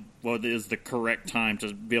what is the correct time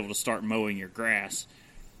to be able to start mowing your grass.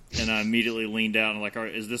 And I immediately leaned out and like,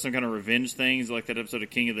 is this some kind of revenge thing? Is it like that episode of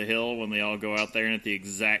King of the Hill when they all go out there and at the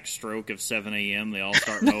exact stroke of 7 a.m. they all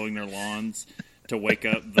start mowing their lawns to wake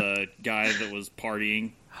up the guy that was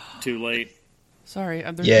partying too late? Sorry,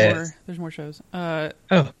 there's more shows. Go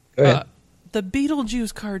ahead. The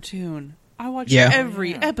Beetlejuice cartoon. I watched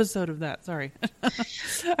every episode of that. Sorry.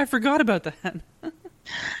 I forgot about that.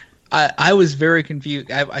 I was very confused.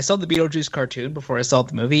 I saw the Beetlejuice cartoon before I saw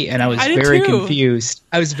the movie, and I was I did very too. confused.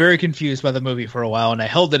 I was very confused by the movie for a while, and I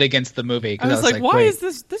held it against the movie. I was like, why wait, is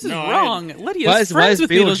this? This is No, wrong. Lydia's why is friends with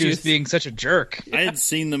Beetlejuice being such a jerk? I had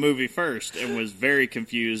seen the movie first and was very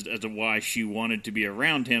confused as to why she wanted to be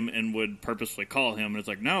around him and would purposefully call him. And it's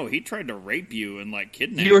like, no, he tried to rape you and like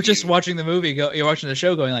kidnap you. You were just watching the movie. You're watching the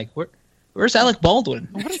show, going like, where's Alec Baldwin?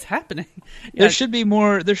 What is happening? There should be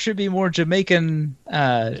more. There should be more Jamaican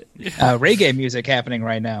reggae music happening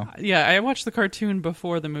right now. Yeah, I watched the cartoon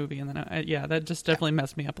before the movie, and then that just definitely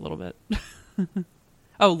messed me up a little bit.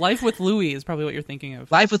 Oh, Life with Louie is probably what you're thinking of.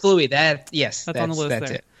 Life with Louie. That's on the list That's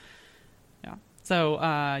there. it. Yeah. So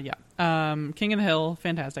King of the Hill,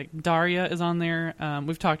 fantastic. Daria is on there.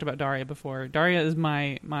 We've talked about Daria before. Daria is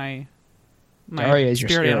my Daria is your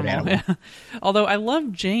spirit animal. Although I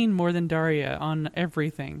love Jane more than Daria on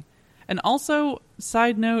everything. And also,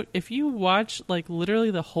 side note, if you watch like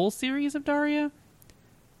literally the whole series of Daria,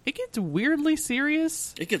 it gets weirdly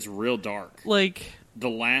serious. It gets real dark. Like The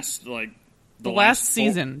last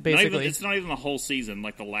season, basically. It's not even the whole season.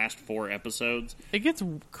 Like the last 4 episodes it gets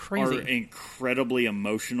crazy. are incredibly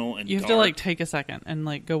emotional and You have dark. to like take a second and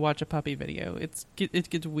like go watch a puppy video. It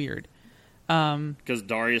gets weird. Because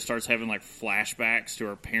Daria starts having like flashbacks to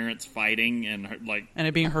her parents fighting and her, like, And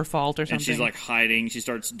it being her fault or something. and she's like hiding. She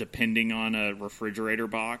starts depending on a refrigerator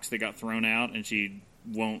box that got thrown out, and she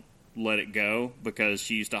won't let it go because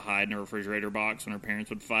she used to hide in a refrigerator box when her parents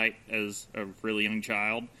would fight as a really young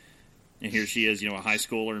child. And here she is, a high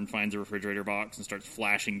schooler, and finds a refrigerator box and starts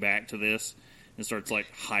flashing back to this and starts like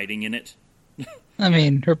hiding in it. I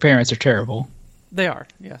mean, her parents are terrible. They are,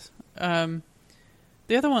 yes.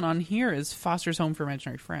 The other one on here is Foster's Home for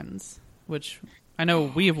Imaginary Friends, which I know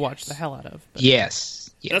we have watched the hell out of. But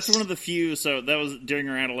Yes. That's one of the few. So that was during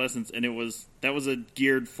her adolescence, and that was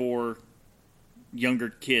geared for younger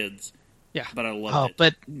kids. Yeah. But I loved it.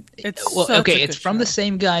 But It's well, such okay, a it's good from the show.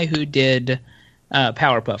 same guy who did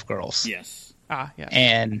Powerpuff Girls. Yes. Ah, yeah.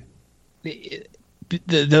 And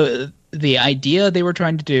the idea they were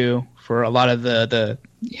trying to do for a lot of the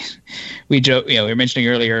we joke, we were mentioning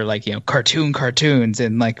earlier, like, cartoons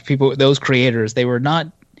and like people, those creators, they were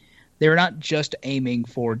not just aiming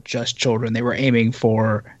for just children. They were aiming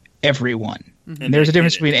for everyone. Mm-hmm. And there's a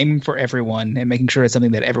difference between aiming for everyone and making sure it's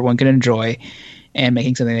something that everyone can enjoy, and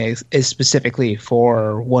making something that is specifically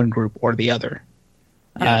for one group or the other.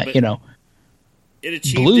 Yeah, but it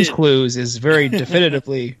achieved Blue's it. Clues is very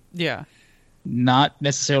definitively Yeah. not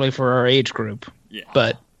necessarily for our age group. Yeah.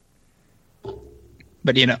 But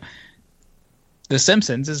The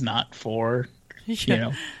Simpsons is not for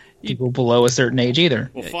people below a certain age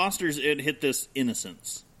either. Well, Foster's, it hit this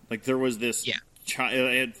innocence. Like there was this child,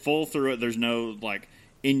 it had full through it. There's no like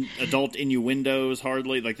adult innuendos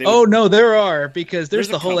hardly. Like No, there are, because there's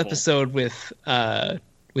a the whole couple. episode with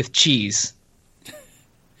cheese.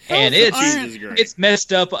 And Cheese is great. it's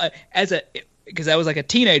messed up because I was like a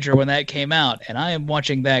teenager when that came out, and I am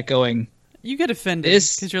watching that going, You get offended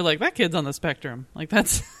because you're like, that kid's on the spectrum. Like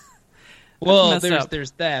that's well, messed up.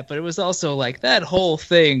 there's that, but it was also like that whole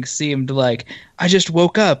thing seemed like I just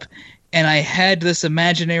woke up and I had this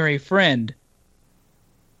imaginary friend.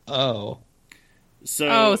 Oh.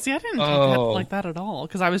 So see, I didn't take that like that at all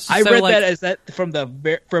because I was just I so read like, that as that from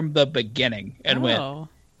the beginning and went,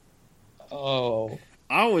 oh.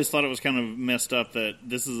 I always thought it was kind of messed up that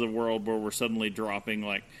this is a world where we're suddenly dropping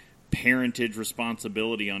like parentage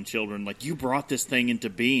responsibility on children. Like, you brought this thing into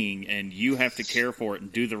being and you have to care for it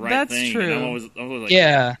and do the right That's thing. true. And I was like,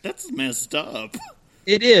 Yeah. that's messed up.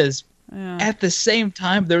 It is. Yeah. At the same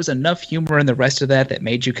time, there was enough humor in the rest of that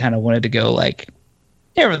made you kind of wanted to go like,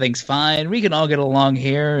 everything's fine. We can all get along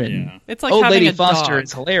here. And Yeah. It's like Old having Lady a Foster dog.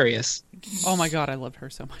 is hilarious. Oh my god, I loved her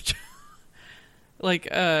so much. Like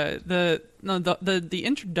the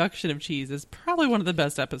introduction of cheese is probably one of the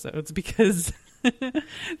best episodes because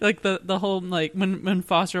like the whole like when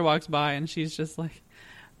Foster walks by and she's just like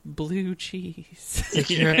blue cheese.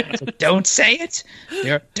 It's like, don't say it.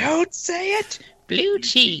 Don't say it. Blue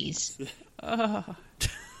cheese.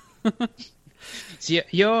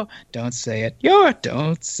 Don't say it.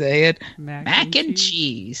 Don't say it. Mac and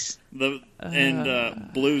cheese.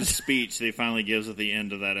 Blue's speech that he finally gives at the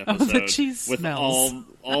end of that the episode cheese with smells.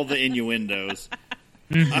 all the innuendos.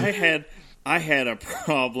 I had a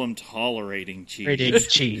problem tolerating cheese. Rating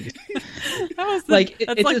cheese. That's Like,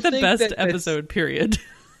 like it's a the thing best that's- episode period.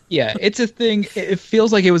 Yeah, it's a thing. It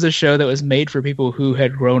feels like it was a show that was made for people who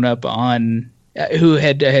had grown up on, who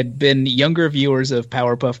had been younger viewers of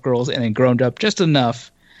Powerpuff Girls and then grown up just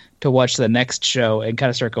enough to watch the next show and kind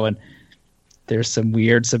of start going, there's some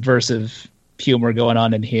weird subversive humor going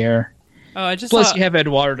on in here. Oh, I just Plus, saw you have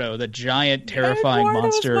Eduardo, the giant, terrifying Eduardo's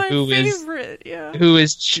monster my who favorite. Yeah.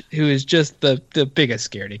 is just the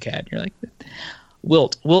biggest scaredy cat. You're like,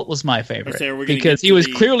 Wilt was my favorite say, are we gonna because get he to was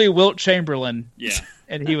the- clearly Wilt Chamberlain. Yeah.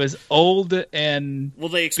 And he was old and Well,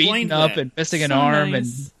 they explained beaten up that. and missing an So arm,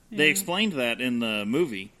 nice. They explained that in the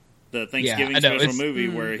movie, the Thanksgiving I know, special it's- movie,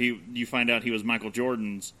 where you find out he was Michael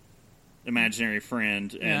Jordan's imaginary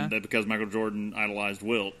friend, Yeah. and that because Michael Jordan idolized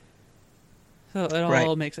Wilt. So it all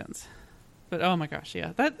Right. makes sense. But oh my gosh,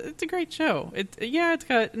 yeah, it's a great show. It's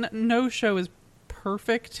got no show is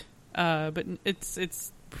perfect, but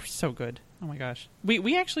it's so good. Oh my gosh,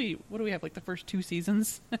 we actually, what do we have, like the first 2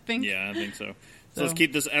 seasons? I think. Yeah, I think so. So So- let's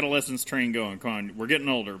keep this adolescence train going. Come on, we're getting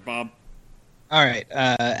older, Bob. All right.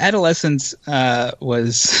 Adolescence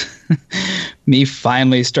was me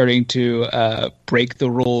finally starting to break a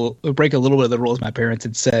little bit of the rules my parents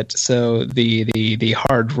had set. So the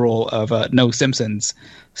hard rule of no Simpsons.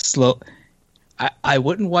 I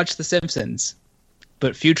wouldn't watch The Simpsons,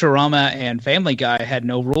 but Futurama and Family Guy had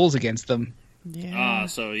no rules against them. Yeah.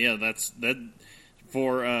 So yeah, that's that.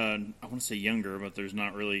 For I want to say younger, but there's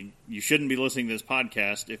not really. You shouldn't be listening to this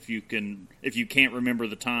podcast if you can't remember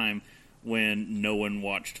the time when no one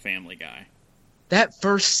watched Family Guy. That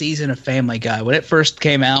first season of Family Guy, when it first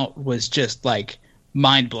came out, was just like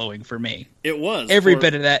mind blowing for me. It was Every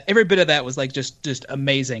bit of that was like just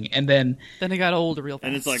amazing. And then Then it got old real fast.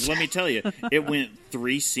 and it's like, let me tell you, it went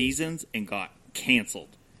 3 seasons and got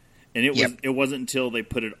canceled. And Yep. it wasn't until they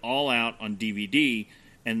put it all out on DVD,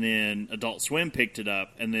 and then Adult Swim picked it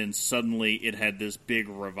up, and then suddenly it had this big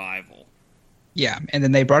revival. yeah, and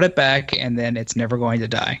then they brought it back, and then it's never going to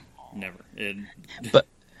die. Never.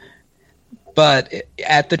 But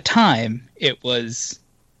at the time, it was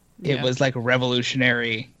like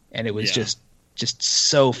revolutionary, and it was Yeah. just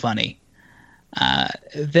so funny.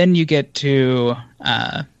 Then you get to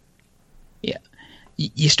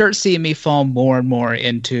you start seeing me fall more and more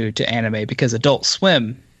into anime because Adult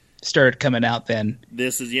Swim started coming out then.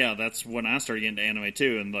 That's when I started getting into anime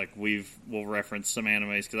too, and like we'll reference some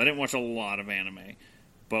animes because I didn't watch a lot of anime,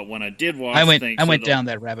 but when I did watch, I went down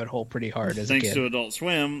that rabbit hole pretty hard as a thanks kid. to Adult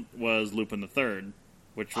Swim was Lupin the Third,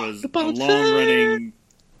 which was a Lupin the long-running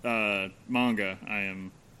manga. I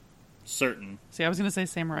am certain. See, I was gonna say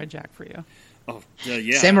Samurai Jack for you. Oh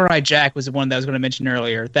yeah, Samurai Jack was the one that I was going to mention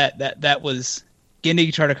earlier. That was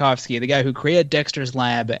Genndy Tartakovsky, the guy who created Dexter's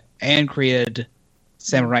Lab and created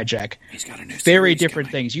Samurai Jack. He's got a new Very series different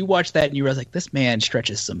coming. things. You watch that and you realize like this man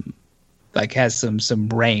stretches has some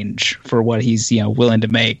range for what he's willing to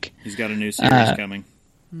make. He's got a new series coming.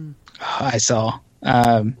 I saw,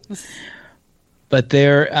 but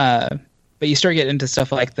you start getting into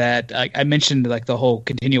stuff like that. I mentioned like the whole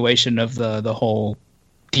continuation of the whole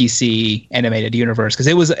DC animated universe because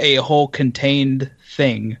it was a whole contained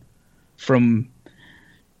thing from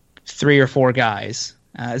 3 or 4 guys.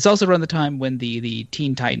 It's also around the time when the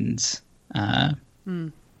Teen Titans and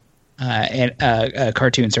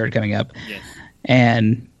cartoon started coming up, Yes.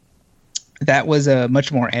 and that was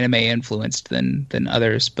much more anime influenced than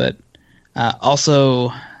others. But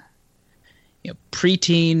also,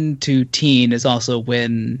 preteen to teen is also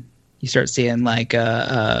when you start seeing like we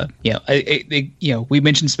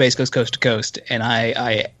mentioned Space Ghost Coast to Coast, and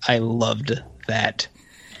I loved that.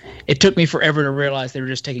 It took me forever to realize they were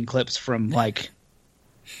just taking clips from like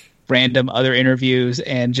random other interviews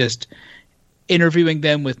and just interviewing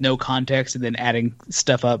them with no context and then adding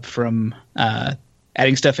stuff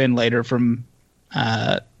in later from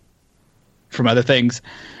other things.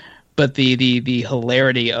 But the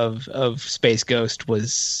hilarity of Space Ghost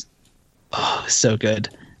was so good.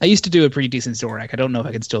 I used to do a pretty decent Zorak. I don't know if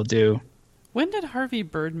I can still do. When did Harvey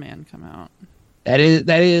Birdman come out? That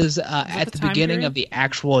is at the the time beginning period? of the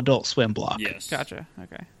actual Adult Swim block. Yes. Gotcha.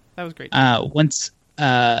 Okay, that was great. Once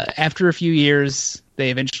after a few years, they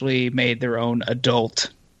eventually made their own adult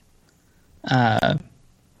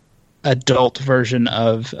version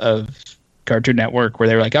of Cartoon Network, where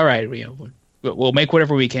they were like, "All right, we'll make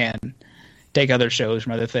whatever we can, take other shows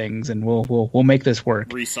from other things, and we'll make this work."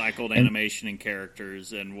 Recycled animation and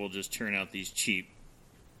characters, and we'll just turn out these cheap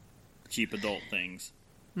adult things.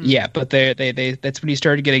 Yeah, but they that's when you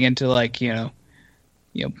started getting into like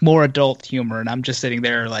more adult humor, and I'm just sitting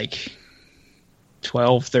there like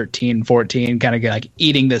 12, 13, 14, kind of like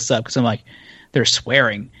eating this up because I'm like, they're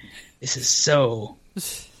swearing. This is so.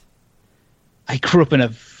 I grew up in a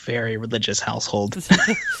very religious household,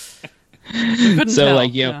 Couldn't so tell.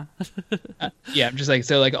 like yeah, I'm just like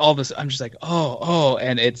so like all this. I'm just like oh,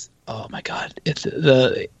 and it's oh my god,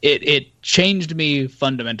 it changed me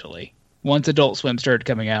fundamentally. Once Adult Swim started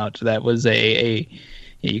coming out, that was a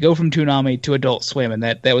you go from Toonami to Adult Swim, and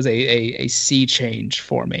that was a sea change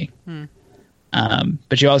for me.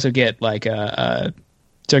 But you also get like start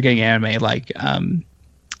getting anime like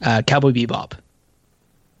Cowboy Bebop.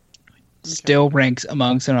 Still ranks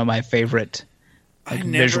among some of my favorite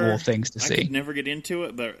visual things to see. I could never get into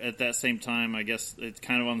it, but at that same time, I guess it's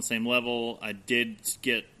kind of on the same level. I did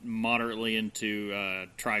get moderately into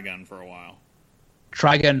Trigun for a while.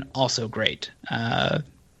 Trigun, also great.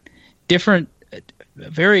 Different,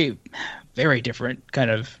 very, very different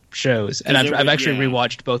kind of shows. And I've actually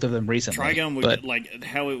rewatched both of them recently. Trigun would, like,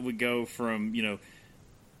 how it would go from,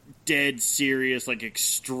 dead serious, like,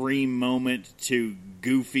 extreme moment to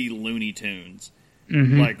goofy Looney Tunes.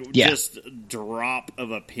 Just drop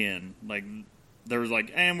of a pin. Like, there was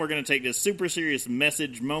like, and we're going to take this super serious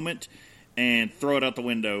message moment and throw it out the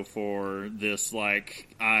window for this, like,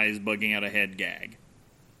 eyes bugging out a head gag.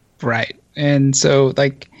 Right. And so,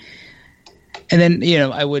 like, and then,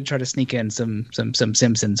 I would try to sneak in some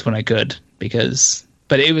Simpsons when I could,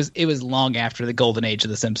 but it was long after the golden age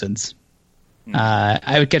of the Simpsons.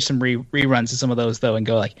 I would catch some reruns of some of those, though, and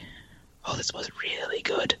go like, oh, this was really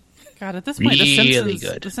good. God, at this point, really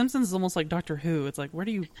The Simpsons is almost like Doctor Who. It's like, where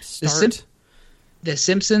do you start? The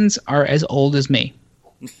Simpsons are as old as me.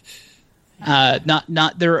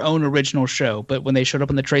 Not their own original show, but when they showed up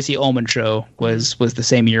on the Tracy Ullman show was the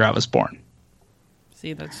same year I was born.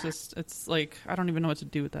 See, that's just, it's like, I don't even know what to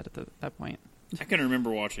do with that at that point. I can remember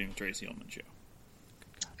watching the Tracy Ullman show.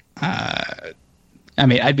 I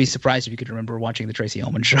mean, I'd be surprised if you could remember watching the Tracy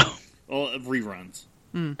Ullman show. Well, reruns.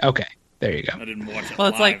 Okay, there you go. I didn't watch it. Well,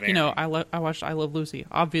 it's live like, I watched I Love Lucy.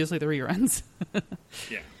 Obviously, the reruns.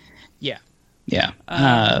 Yeah.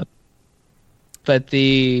 But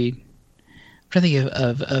I'm trying to think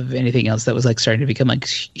of anything else that was like starting to become like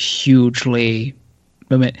hugely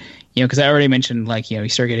moment. Because I already mentioned like you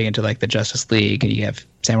start getting into like the Justice League, and you have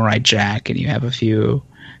Samurai Jack, and you have a few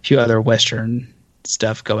other Western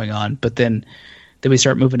stuff going on. But then we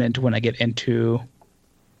start moving into when I get into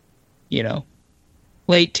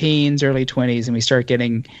late teens, early 20s, and we start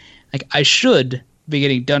getting like I should be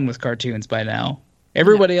getting done with cartoons by now.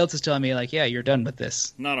 Everybody else is telling me like, yeah, you're done with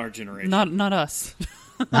this. Not our generation. Not us.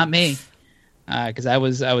 Not me. Because I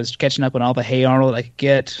was catching up on all the Hey Arnold I could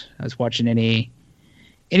get. I was watching anything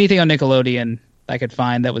on Nickelodeon I could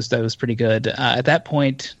find that was pretty good. At that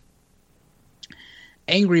point,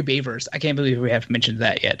 Angry Beavers. I can't believe we haven't mentioned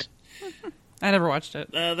that yet. I never watched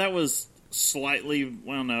it. That was slightly.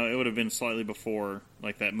 Well, no, it would have been slightly before,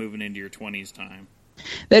 like that moving into your 20s time.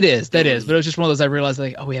 That is. But it was just one of those I realized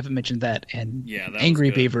like, oh, we haven't mentioned that, and that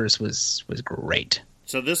Angry Beavers was great.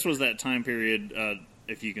 So this was that time period,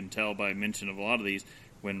 if you can tell by mention of a lot of these,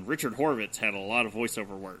 when Richard Horvitz had a lot of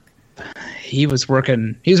voiceover work. He was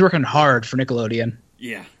working hard for Nickelodeon.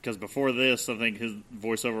 Yeah, because before this, I think his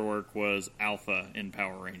voiceover work was Alpha in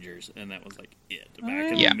Power Rangers, and that was like it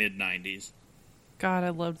back in the mid-90s. God, I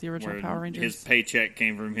loved the original Power Rangers. His paycheck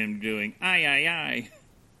came from him doing "Aye, aye, aye."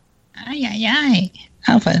 Aye, aye, aye.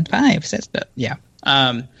 Alpha and 5 says that. Yeah.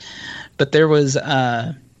 But there was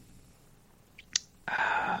as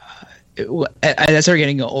I started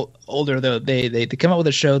getting older, though, they come up with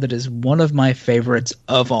a show that is one of my favorites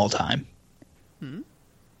of all time.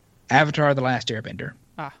 Avatar: The Last Airbender.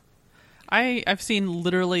 I've seen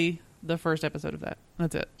literally the first episode of that.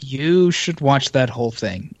 That's it. You should watch that whole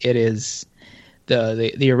thing. It is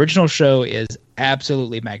the original show is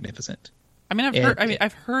absolutely magnificent. I mean,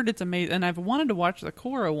 I've heard it's amazing, and I've wanted to watch the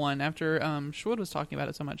Korra one after Schwood was talking about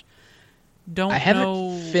it so much. I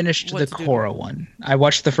haven't finished the Korra one. I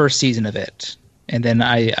watched the first season of it, and then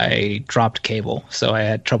I dropped cable, so I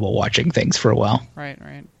had trouble watching things for a while.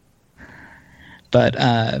 Right. But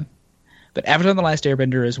Avatar: The Last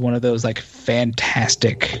Airbender is one of those like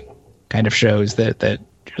fantastic kind of shows that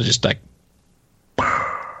just like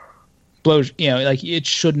blows. Like it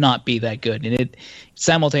should not be that good, and it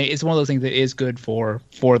simultaneously it's one of those things that is good for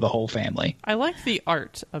the whole family. I like the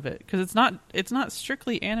art of it because it's not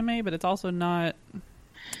strictly anime, but it's also not.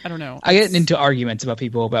 I don't know. I get into arguments about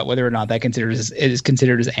people about whether or not that is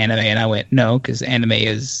considered as anime, and I went no, because anime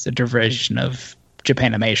is a derivation of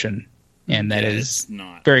Japanimation, and that is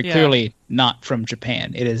not very clearly not from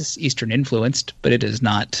Japan. It is Eastern influenced, but it is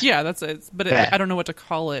not. Yeah, that's it. But I don't know what to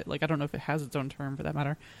call it. Like I don't know if it has its own term for that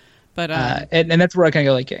matter. But and that's where I kind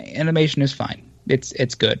of go like animation is fine.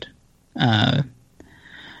 It's good. But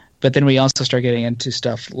then we also start getting into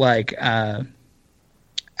stuff like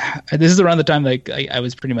this is around the time like I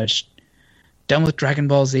was pretty much done with Dragon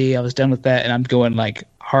Ball Z. I was done with that, and I'm going like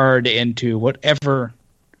hard into whatever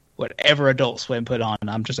Adult Swim put on.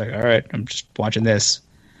 I'm just like, all right, I'm just watching this.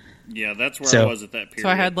 Yeah, that's where So- I was at that period. So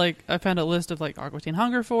I found a list of like Aqua Teen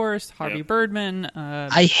Hunger Force, Harvey Yep. Birdman.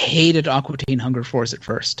 I hated Aqua Teen Hunger Force at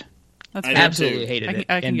first. That's I fair. did Absolutely too. hated I can, it.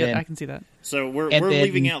 I can And get. then- I can see that. So we're And then-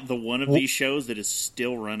 leaving out the one of these shows that is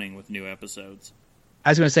still running with new episodes. I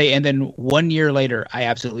was going to say, and then 1 year later, I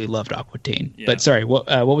absolutely loved Aqua Teen. Yeah. But sorry, what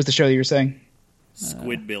was the show that you were saying?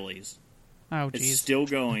 Squidbillies. Oh, It's jeez. still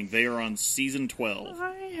going. They are on season 12.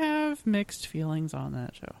 I have mixed feelings on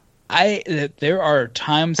that show. There are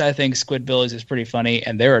times I think Squidbillies is pretty funny,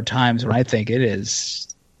 and there are times when I think it is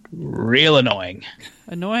real annoying.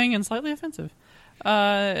 Annoying and slightly offensive.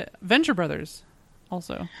 Venture Brothers,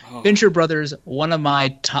 also. Venture Brothers, one of my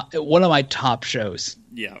top shows.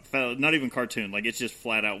 Yeah, not even cartoon. Like, it's just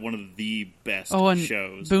flat out one of the best Oh, and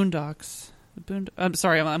shows. Boondocks. I'm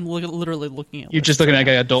sorry, I'm literally looking at. You're just lists looking right at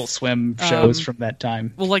now. like Adult Swim shows from that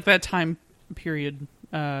time. Well, like that time period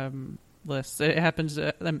list. It happens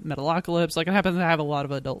at Metalocalypse. Like it happens to have a lot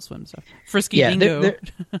of Adult Swim stuff. Frisky Yeah, Dingo.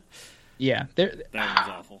 Yeah, That was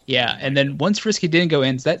awful. yeah, and then once Frisky Dingo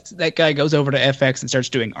ends, that guy goes over to FX and starts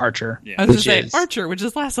doing Archer. Yeah. I was which going to is- say Archer, which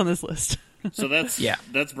is last on this list. So that's Yeah.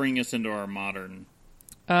 that's bringing us into our modern.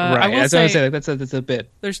 I Right, will that's what I was say saying. Like, that's a bit.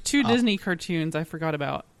 there's two Disney cartoons I forgot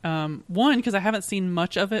about. One because I haven't seen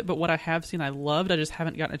much of it, but what I have seen I loved. I just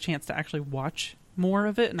haven't gotten a chance to actually watch more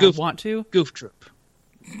of it, and Goof. I want to. Goof Troop.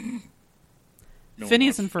 No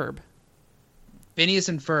Phineas one and Ferb. Phineas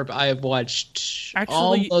and Ferb, I have watched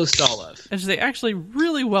Actually- almost all of. I should say actually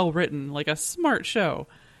really well written, like a smart show.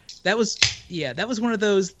 That was one of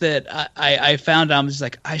those that I found. I'm just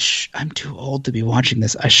like I'm too old to be watching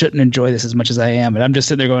this. I shouldn't enjoy this as much as I am, and I'm just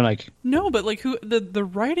sitting there going like, No, but like the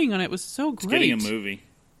writing on it was so It's great. getting a movie.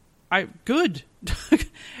 Good.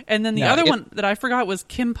 And then the No, other it- one that I forgot was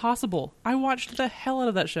Kim Possible. I watched the hell out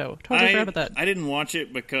of that show. Totally forgot about that. I didn't watch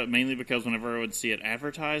it mainly because whenever I would see it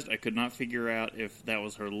advertised, I could not figure out if that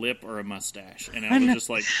was her lip or a mustache, and I was know. just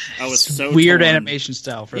like, I was so weird torn. animation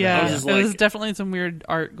style for Yeah, I that. was there was like- definitely some weird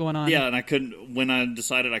art going on. Yeah, and I couldn't. When I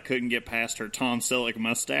decided I couldn't get past her Tom Selleck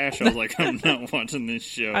mustache, I was like, I'm not watching this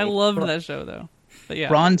show. I loved that show though. But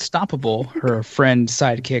yeah, Ron Stoppable, her friend,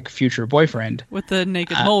 sidekick, future boyfriend, with the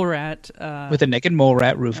naked mole rat, with a naked mole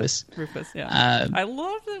rat, Rufus. Rufus. Yeah, Uh, I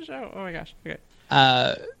loved that show. Oh my gosh. Okay,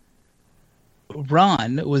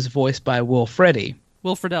 Ron was voiced by Will Friedle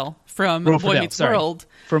Will Friedle from Will Boy Friedle, Meets sorry. World,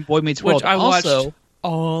 from Boy Meets which World. I watched Also,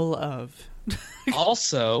 all of.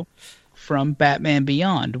 also from Batman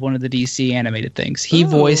Beyond, one of the DC animated things. He Ooh.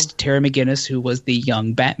 voiced Terry McGinnis, who was the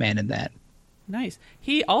young Batman in that. Nice.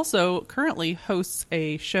 He also currently hosts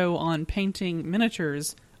a show on painting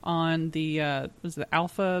miniatures on the was it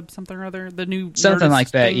Alpha something or other, the new Something Nerdist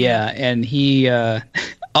like that, thing. yeah. And he,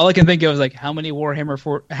 all I can think of is like how many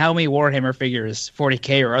Warhammer figures,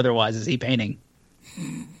 40K or otherwise, is he painting?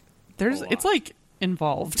 It's like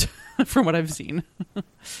involved from what I've seen. All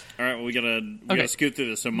right, well, we Okay. gotta scoot through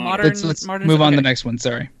this. So Modern- Let's Modern- move on to okay. the next one.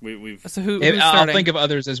 Sorry, we've So who's I'll starting? think of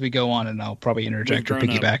others as we go on, and I'll probably interject or grown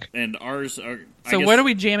up, piggyback. and ours are. So what are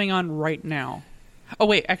we jamming on right now? Oh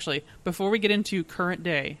wait, actually, before we get into current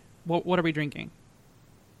day, what are we drinking?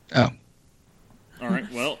 Oh, All right,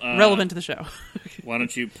 well, Relevant to the show. Why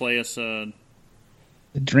don't you play us?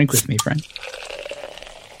 drink with me, friend.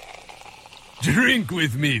 Drink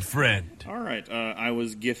with me, friend. All right, I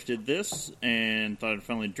was gifted this and thought I'd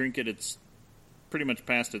finally drink it. It's pretty much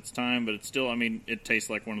past its time, but it's still. I mean, it tastes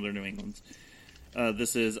like one of their New Englands.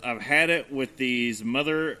 This is. I've had it with these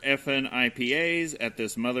mother effing IPAs at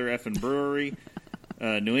this mother effing brewery.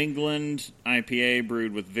 New England IPA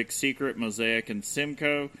brewed with Vic Secret, Mosaic, and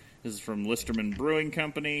Simcoe. This is from Listerman Brewing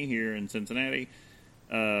Company here in Cincinnati.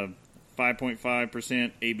 5.5%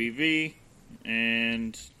 ABV,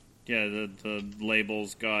 and yeah, the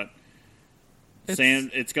label's got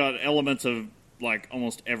it's got elements of like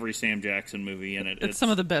almost every Sam Jackson movie in it. It's some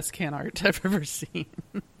of the best can art I've ever seen.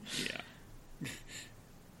 Yeah.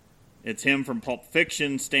 It's him from Pulp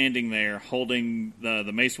Fiction standing there holding the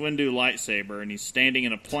Mace Windu lightsaber, and he's standing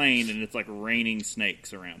in a plane, and it's like raining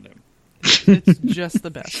snakes around him. It's just the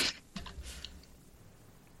best.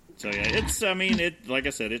 So yeah, it's. I mean, it. Like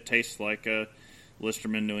I said, it tastes like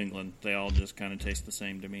Listerman, New England. They all just kind of taste the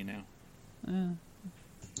same to me now.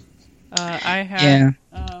 I had.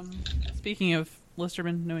 Yeah. Speaking of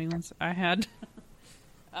Listerman, New England's, I had.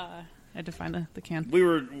 I had to find the can. We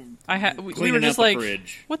were. We were Cleaning just out the like,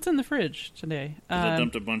 fridge. what's in the fridge today? I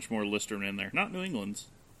dumped a bunch more Listerman in there. Not New England's.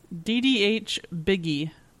 DDH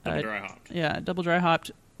Biggie. Double dry hopped. Yeah, double dry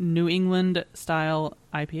hopped New England style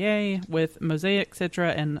IPA with Mosaic,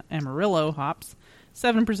 Citra, and Amarillo hops.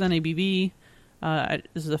 7% ABV.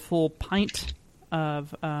 This is a full pint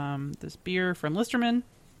of this beer from Listerman.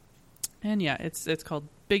 And yeah, it's called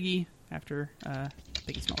Biggie after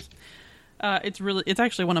Biggie Smalls. It's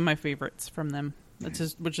actually one of my favorites from them.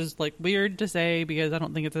 Which is like weird to say because I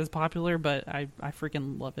don't think it's as popular, but I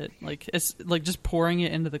freaking love it. Like it's like just pouring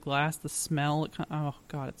it into the glass, the smell. Oh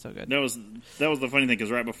god, it's so good. That was the funny thing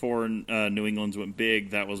because right before New England's went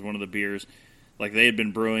big, that was one of the beers. Like they had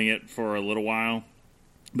been brewing it for a little while,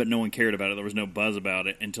 but no one cared about it. There was no buzz about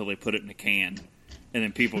it until they put it in a can, and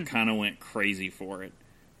then people kind of went crazy for it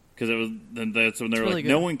because that's when they were really like,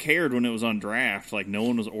 no one cared when it was on draft. Like no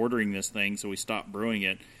one was ordering this thing, so we stopped brewing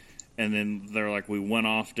it. And then they're like, we went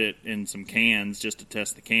off it in some cans just to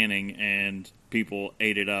test the canning, and people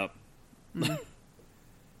ate it up. All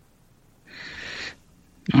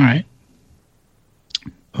right.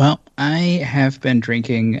 Well, I have been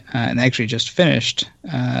drinking, and actually just finished,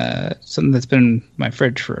 something that's been in my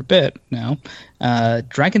fridge for a bit now.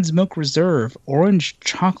 Dragon's Milk Reserve Orange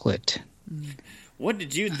Chocolate. What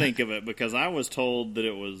did you think of it? Because I was told that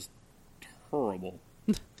it was horrible.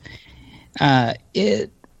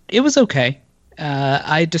 It was okay.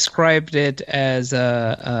 I described it as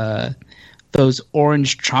those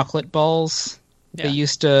orange chocolate balls they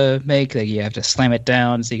used to make. That you have to slam it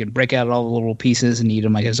down so you can break out all the little pieces and eat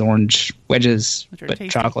them like as orange wedges, but tasty.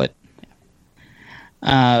 Chocolate.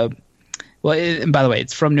 Yeah. And by the way,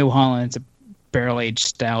 it's from New Holland. It's a barrel-aged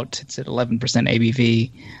stout. It's at 11%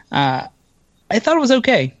 ABV. I thought it was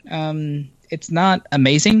okay. It's not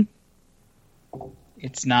amazing.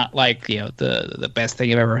 It's not like the best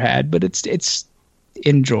thing I've ever had, but it's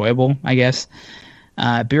enjoyable, I guess.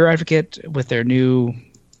 Beer Advocate with their new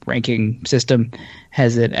ranking system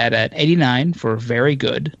has it at an 89 for very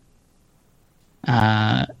good.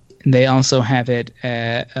 They also have it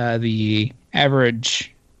at the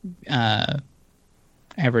average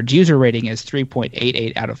user rating is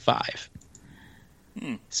 3.88 out of 5.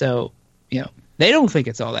 So they don't think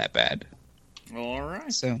it's all that bad. Well, all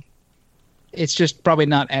right. So. It's just probably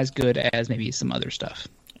not as good as maybe some other stuff.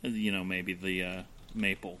 Maybe the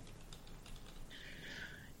maple.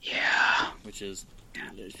 Yeah. Which is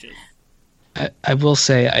delicious. I will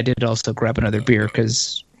say I did also grab another beer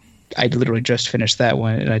because I literally just finished that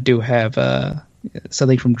one. And I do have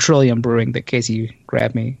something from Trillium Brewing that Casey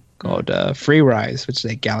grabbed me called Free Rise, which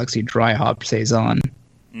is a Galaxy Dry Hop Saison.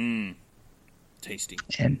 Tasty.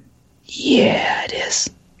 And yeah, it is.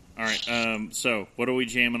 All right, so what are we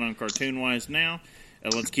jamming on cartoon-wise now?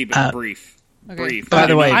 Let's keep it brief. Okay. Brief. By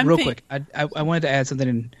the way, real quick, I wanted to add something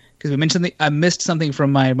in because we mentioned I missed something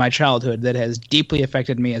from my childhood that has deeply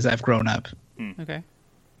affected me as I've grown up. Okay.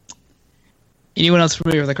 Anyone else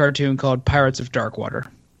familiar with a cartoon called Pirates of Darkwater?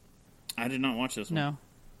 I did not watch this one. No.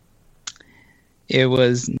 It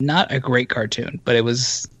was not a great cartoon, but it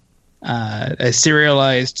was a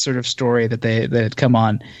serialized sort of story that had come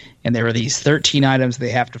on, and there were these 13 items they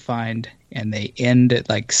have to find, and they end at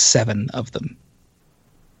like 7 of them.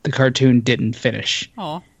 The cartoon didn't finish.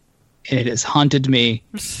 Aw. And it has haunted me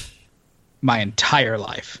my entire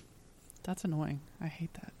life. That's annoying. I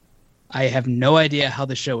hate that. I have no idea how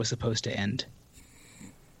the show was supposed to end.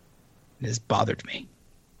 It has bothered me.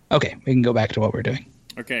 Okay, we can go back to what we're doing.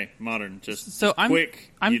 Okay, modern. Just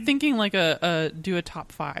quick. I'm You'd... thinking like do a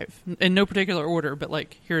top 5 in no particular order, but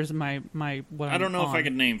like here's my what I don't know if I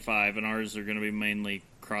could name 5, and ours are going to be mainly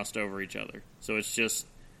crossed over each other. So it's just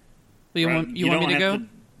you want me to go?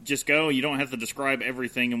 Just go. You don't have to describe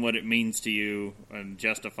everything and what it means to you and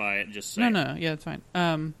justify it. Just say No, yeah, it's fine.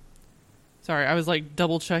 Sorry, I was like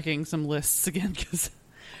double checking some lists again because.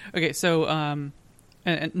 Okay, so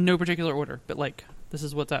and no particular order, but like this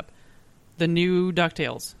is what's up. The new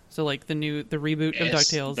DuckTales. So like the reboot of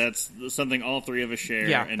DuckTales. That's something all 3 of us share.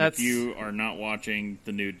 Yeah, and if you are not watching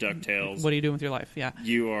the new DuckTales, what are you doing with your life? Yeah,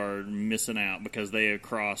 you are missing out because they have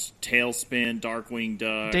crossed Tailspin, Darkwing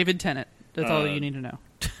Duck, David Tennant. That's all you need to know.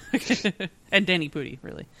 And Danny Pudi,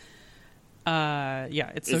 really.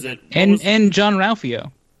 Yeah, it's so good. And John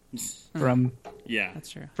Ralphio from that's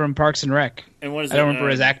true. From Parks and Rec. And what is I don't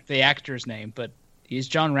remember the actor's name, but he's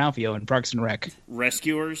John Ralphio in Parks and Rec.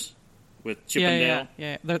 Rescuers with Chip and Dale.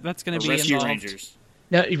 Yeah. That's going to be Rescue involved. Rangers.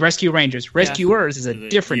 No, Rescue Rangers. Rescuers is a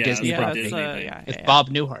different Disney property. It's Bob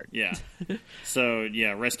Newhart. Yeah. So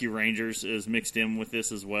Rescue Rangers is mixed in with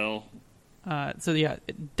this as well.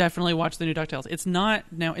 Definitely watch the new DuckTales. It's not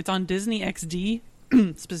now. It's on Disney XD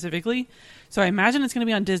specifically, so I imagine it's going to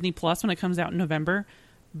be on Disney Plus when it comes out in November.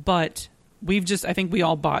 But I think we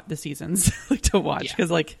all bought the seasons to watch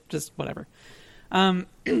because just whatever.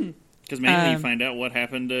 Because mainly you find out what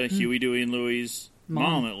happened to Huey, Dewey, and Louie's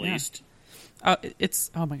mom at least. Oh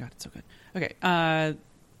my god, it's so good. Okay,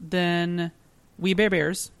 then We Bare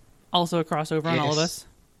Bears, also a crossover on all of us.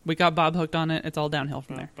 We got Bob hooked on it. It's all downhill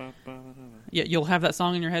from there. Yeah, you'll have that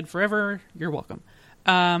song in your head forever. You're welcome.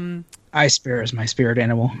 Ice Bear is my spirit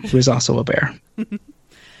animal, who is also a bear.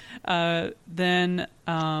 Then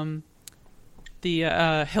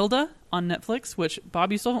the Hilda on Netflix, which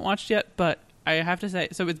Bob, you still haven't watched yet, but I have to say,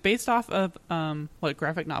 so it's based off of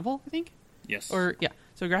graphic novel, I think. Yes. So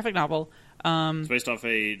graphic novel. It's based off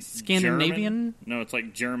a Scandinavian. No, it's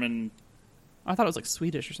like German. I thought it was like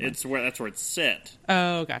Swedish or something. That's where it's set.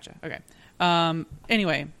 Oh, gotcha. Okay.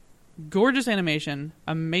 Anyway, gorgeous animation,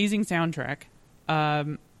 amazing soundtrack.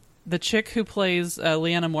 The chick who plays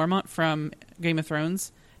Lyanna Mormont from Game of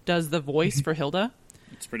Thrones does the voice for Hilda.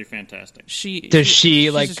 It's pretty fantastic. Does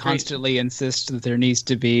she she's constantly insist that there needs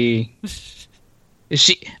to be? Is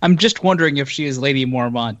she? I'm just wondering if she is Lady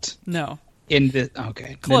Mormont. No. In the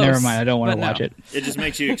okay, Close, never mind. I don't want to watch it. It just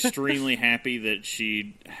makes you extremely happy that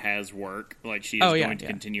she has work, like she is going to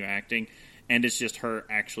continue acting, and it's just her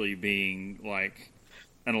actually being like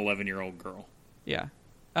an 11-year-old girl. Yeah,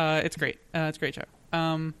 it's great. It's a great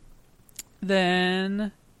show.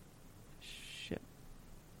 Then, shit.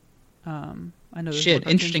 I know. Shit,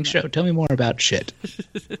 interesting show. Tell me more about shit.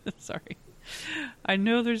 Sorry, I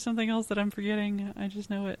know there's something else that I'm forgetting. I just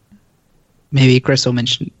know it. Maybe Chris will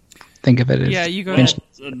mention. Think of it as you go ahead.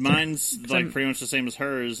 Mine's like pretty much the same as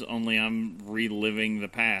hers, only I'm reliving the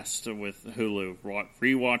past with Hulu,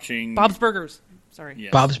 rewatching Bob's Burgers. Sorry,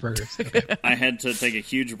 yes. Bob's Burgers. Okay. I had to take a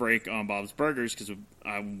huge break on Bob's Burgers because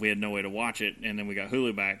we had no way to watch it, and then we got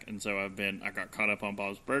Hulu back, and so I got caught up on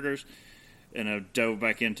Bob's Burgers, and I dove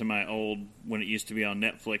back into my old, when it used to be on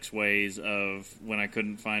Netflix ways of when I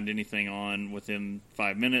couldn't find anything on within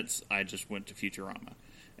 5 minutes, I just went to Futurama,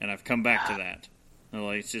 and I've come back to that.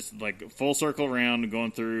 Like, it's just like full circle around,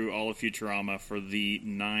 going through all of Futurama for the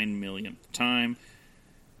 9 millionth time.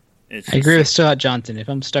 I agree with Scott Johnson. If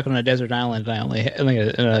I'm stuck on a desert island, I only have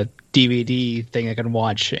a DVD thing I can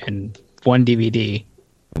watch, and one DVD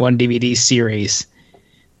series.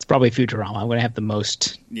 It's probably Futurama. I'm going to have the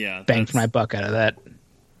most bang for my buck out of that.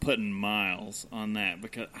 Putting miles on that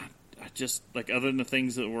because I just like, other than the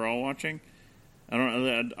things that we're all watching,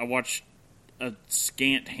 I watch a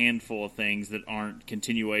scant handful of things that aren't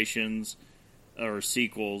continuations or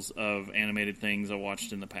sequels of animated things I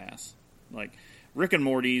watched in the past. Like Rick and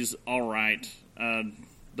Morty's all right.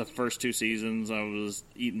 The first 2 seasons, I was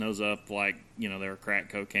eating those up like, they were crack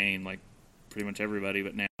cocaine, like pretty much everybody.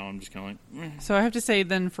 But now I'm just kind of like. So I have to say,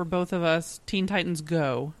 then, for both of us, Teen Titans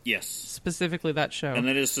Go. Yes, specifically that show. And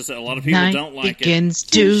that is to say, a lot of people don't like it. Begins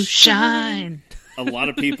to shine. A lot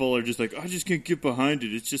of people are just like, I just can't get behind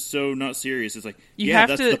it. It's just so not serious. It's like,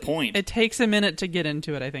 that's the point. It takes a minute to get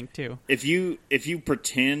into it, I think, too. If you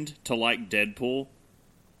pretend to like Deadpool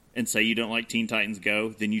and say you don't like Teen Titans Go,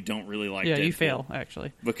 then you don't really like Deadpool. Yeah, you fail,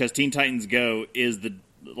 actually. Because Teen Titans Go is the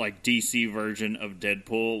like DC version of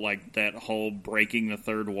Deadpool, like that whole breaking the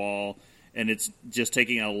third wall, and it's just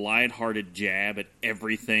taking a lighthearted jab at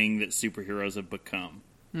everything that superheroes have become.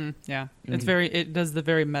 Yeah, it's it does the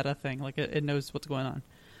very meta thing. Like it knows what's going on.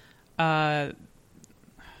 God,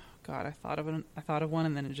 I thought of one,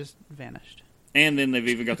 and then it just vanished. And then they've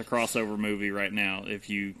even got the crossover movie right now. If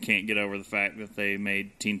you can't get over the fact that they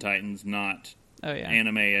made Teen Titans not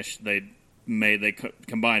anime-ish, they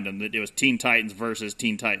combined them. It was Teen Titans versus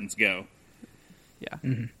Teen Titans Go. Yeah,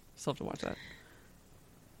 still have to watch that.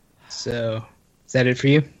 So, is that it for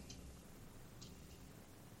you?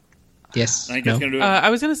 Yes. I think it's going to do it. I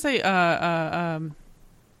was going to say, can't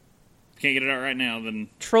get it out right now, then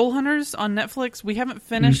Troll Hunters on Netflix. We haven't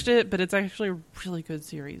finished it, but it's actually a really good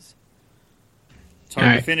series. It's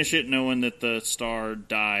hard to finish it knowing that the star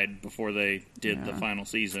died before they did the final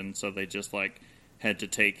season, so they just had to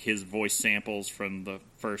take his voice samples from the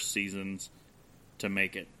first seasons to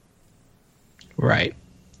make it. Right.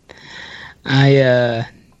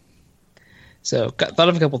 So thought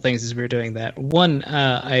of a couple things as we were doing that. One,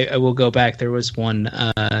 I will go back. There was one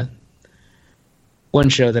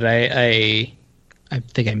show that I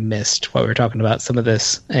think I missed while we were talking about some of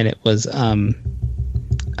this, and it was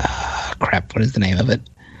crap. What is the name of it?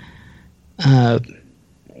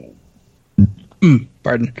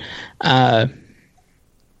 Pardon.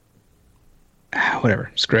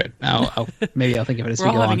 Whatever. Screw it. Maybe I'll think of it as we go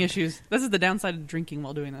on. We're all having issues. This is the downside of drinking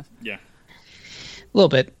while doing this. Yeah. A little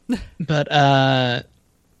bit, but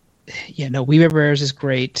We Bare Bears is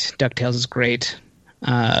great. DuckTales is great.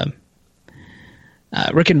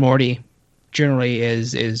 Rick and Morty generally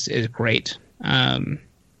is great. The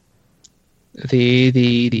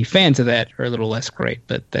fans of that are a little less great,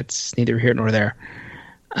 but that's neither here nor there.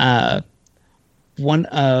 One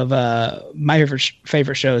of my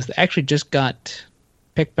favorite shows that actually just got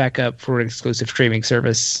picked back up for an exclusive streaming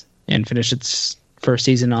service and finished its first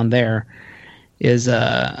season on there is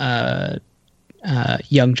Young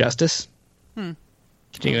Justice.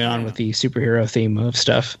 Continuing on with the superhero theme of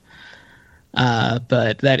stuff.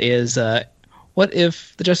 But that is, what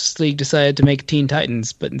if the Justice League decided to make Teen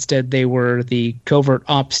Titans, but instead they were the covert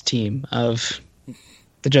ops team of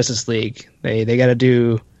the Justice League? They got to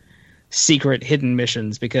do secret hidden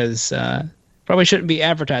missions because probably shouldn't be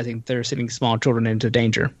advertising that they're sending small children into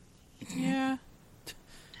danger. Yeah.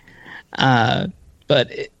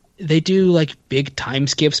 They do like big time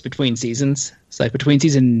skips between seasons. It's like between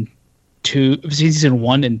season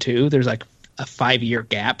 1 and 2, there's like a 5-year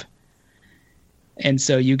gap. And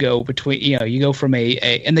so you go from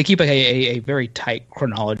and they keep like a very tight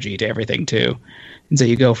chronology to everything too. And so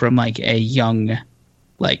you go from like a young,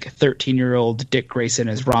 like 13-year-old Dick Grayson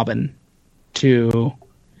as Robin to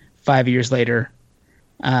 5 years later.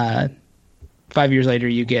 5 years later,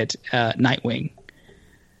 you get Nightwing.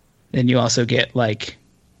 Then you also get like,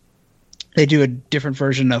 they do a different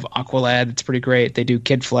version of Aqualad. It's pretty great. They do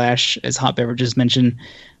Kid Flash, as Hot Beverages mentioned.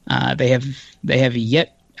 They have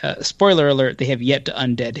yet. Spoiler alert: they have yet to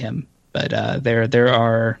undead him, but there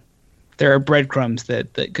are breadcrumbs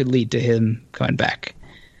that could lead to him coming back.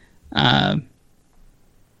 And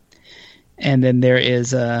then there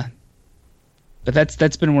is but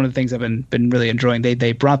that's been one of the things I've been really enjoying.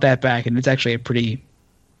 They brought that back, and it's actually a pretty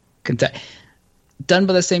done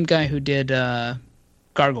by the same guy who did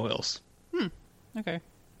Gargoyles. Okay.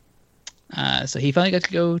 So he finally got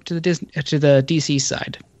to go to the DC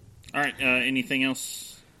side. All right. Anything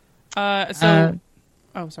else? Oh, sorry.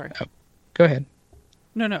 Oh, go ahead.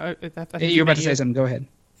 No. I think You're about to say something. Go ahead.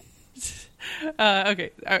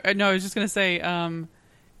 Okay. No, I was just gonna say,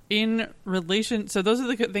 in relation. So those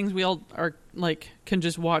are the things we all are like can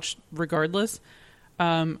just watch regardless.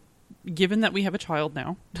 Given that we have a child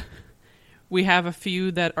now, we have a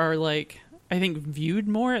few that are like I think viewed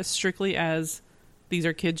more as strictly as these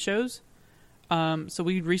are kids shows. So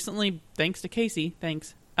we recently, thanks to Casey,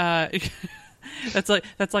 thanks. That's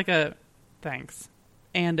like a thanks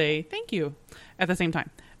and a thank you at the same time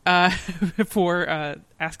for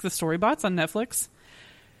Ask the Storybots on Netflix.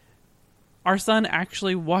 Our son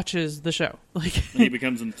actually watches the show. Like he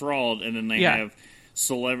becomes enthralled, and then they have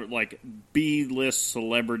B-list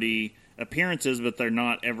celebrity appearances, but they're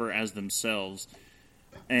not ever as themselves.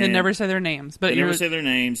 And they never say their names, but they never say their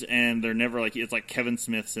names, and they're never like it's like Kevin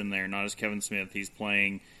Smith's in there, not as Kevin Smith. He's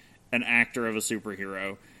playing an actor of a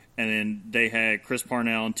superhero, and then they had Chris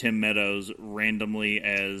Parnell and Tim Meadows randomly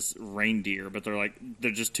as reindeer, but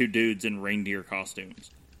they're just two dudes in reindeer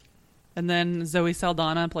costumes. And then Zoe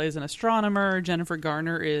Saldana plays an astronomer. Jennifer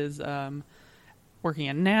Garner is working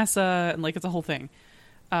at NASA, and like it's a whole thing.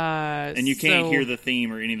 And you can't hear the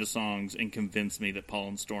theme or any of the songs and convince me that Paul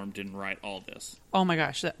and Storm didn't write all this. Oh my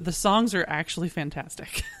gosh, the songs are actually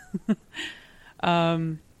fantastic.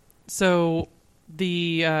 So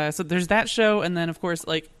there's that show, and then of course,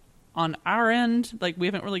 like on our end, like we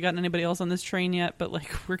haven't really gotten anybody else on this train yet, but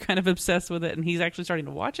like we're kind of obsessed with it, and he's actually starting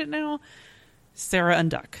to watch it now. Sarah and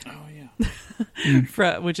Duck. Oh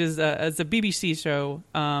yeah, which is it's a BBC show.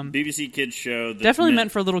 BBC kids show. Definitely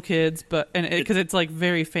meant for little kids, but because it's like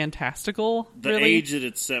very fantastical. The really. Age that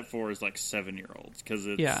it's set for is like 7-year-olds because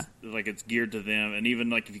it's like it's geared to them, and even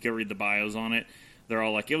like if you go read the bios on it, they're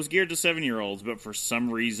all like it was geared to 7-year-olds, but for some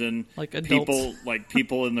reason, like adults.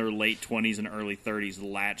 people in their late 20s and early 30s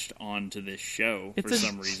latched onto this show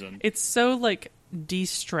some reason. It's so like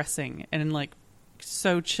de-stressing and like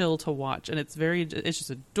so chill to watch, and it's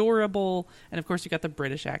just adorable, and of course you got the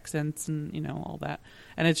British accents and all that,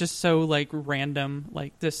 and it's just so like random,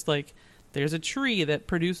 like this like there's a tree that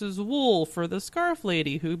produces wool for the scarf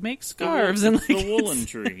lady who makes scarves, and like the woolen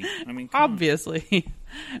tree. I mean, obviously,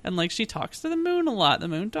 and like she talks to the moon a lot. The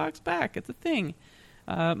moon talks back. It's a thing.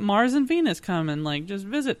 Mars and Venus come and like just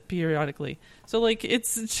visit periodically. So like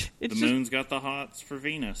it's the moon's got the hots for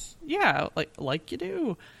Venus. Yeah, like you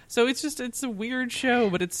do. So it's a weird show,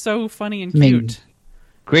 but it's so funny and cute.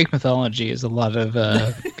 Greek mythology is a lot of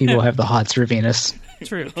people have the hots for Venus.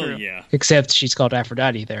 True. Oh, yeah. Except she's called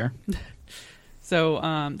Aphrodite there. So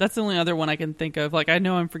that's the only other one I can think of. Like I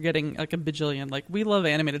know I'm forgetting like a bajillion. Like we love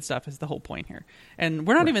animated stuff is the whole point here, and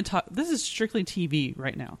we're not even this is strictly TV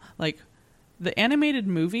right now. Like the animated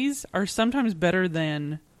movies are sometimes better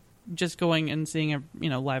than just going and seeing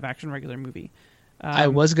a live action regular movie. I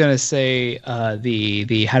was gonna say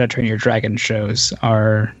the How to Train Your Dragon shows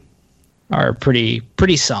are pretty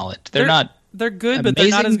solid. They're good, amazing, but they're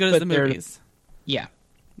not as good as the movies. Yeah.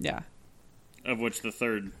 Of which the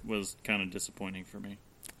third was kind of disappointing for me.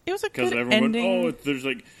 It was a because good everyone ending. went,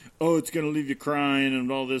 it's going to leave you crying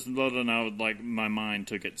and all this and blah, blah, and I would like my mind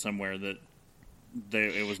took it somewhere that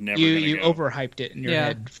it was never going to You go. overhyped it in your Yeah.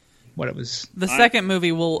 head. What it was. The second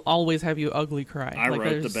movie will always have you ugly cry. I Like, wrote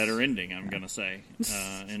the there's- better ending, I'm going to say,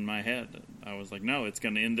 in my head. I was like, no, it's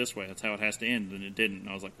going to end this way. That's how it has to end, and it didn't. And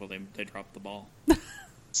I was like, well, they dropped the ball.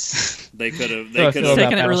 They could have. So I feel about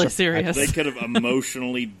taking it really Battleship. serious. They could have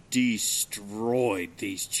emotionally destroyed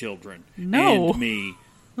these children No. and me.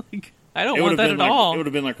 Like, I don't It would want have that been at like all. it would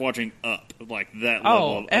have been like watching Up, like that level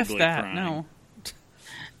Oh, of F ugly that. crying. No.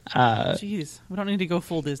 Uh, Jeez. We don't need to go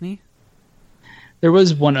full Disney. There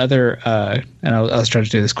was one other, and I was trying to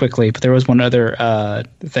do this quickly, but there was one other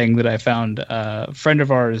thing that I found. A friend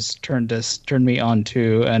of ours turned me on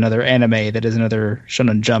to another anime that is another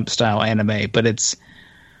Shonen Jump style anime, but it's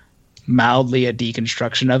mildly a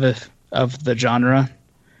deconstruction of the genre,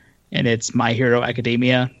 and it's My Hero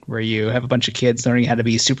Academia, where you have a bunch of kids learning how to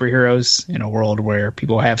be superheroes in a world where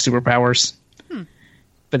people have superpowers.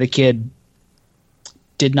 But the kid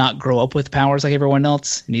did not grow up with powers like everyone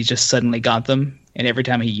else, and he just suddenly got them. And every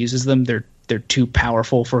time he uses them, they're too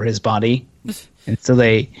powerful for his body, and so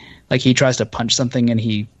he tries to punch something and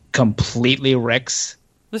he completely wrecks.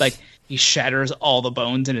 Like he shatters all the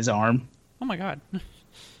bones in his arm. Oh my god.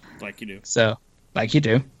 Like you do. So, like you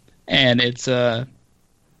do, and it's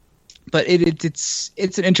but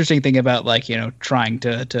it's an interesting thing about like trying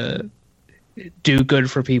to do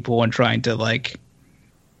good for people and trying to like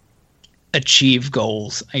achieve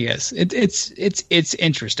goals. I guess it's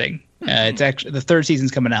interesting. It's actually the third season's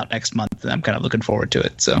coming out next month, and I'm kind of looking forward to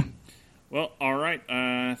it. So, Well, all right.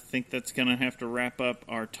 I think that's going to have to wrap up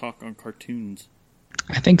our talk on cartoons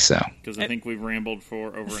I think so. because I think we've rambled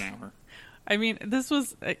for over an hour. I mean, this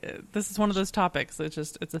is one of those topics. It's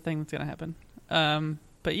a thing that's going to happen.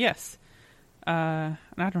 But yes, and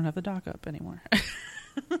I don't have the doc up anymore.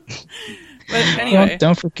 But anyway, Well,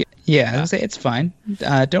 don't forget. Yeah, I was gonna say it's fine.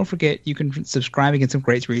 Don't forget you can subscribe and get some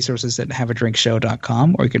great resources at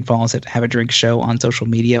haveadrinkshow.com, or you can follow us at Have a Drink Show on social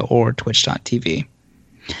media or twitch.tv.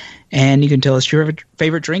 And you can tell us your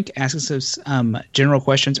favorite drink, ask us general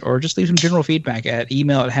questions, or just leave some general feedback at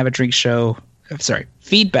email at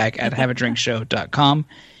feedback at haveadrinkshow.com. You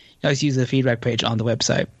can always use the feedback page on the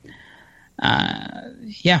website.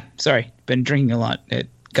 Yeah, sorry. Been drinking a lot. It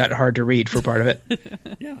got hard to read for part of it.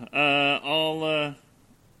 Yeah.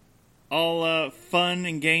 All fun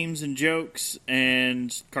and games and jokes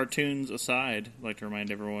and cartoons aside, I'd like to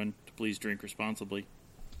remind everyone to please drink responsibly.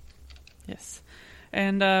 yes.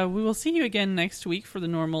 And we will see you again next week for the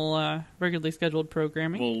normal, regularly scheduled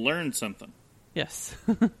programming. We'll learn something. Yes.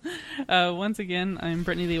 Once again, I'm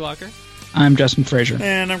Brittany Lee Walker. I'm Justin Frazier.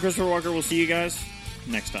 And I'm Christopher Walker. We'll see you guys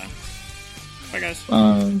next time. Bye,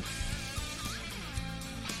 guys.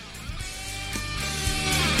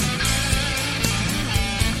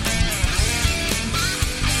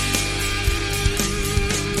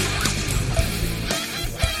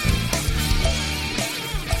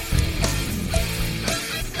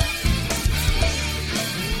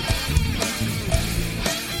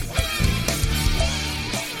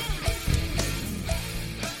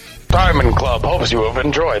 Diamond Club hopes you have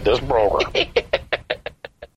enjoyed this program.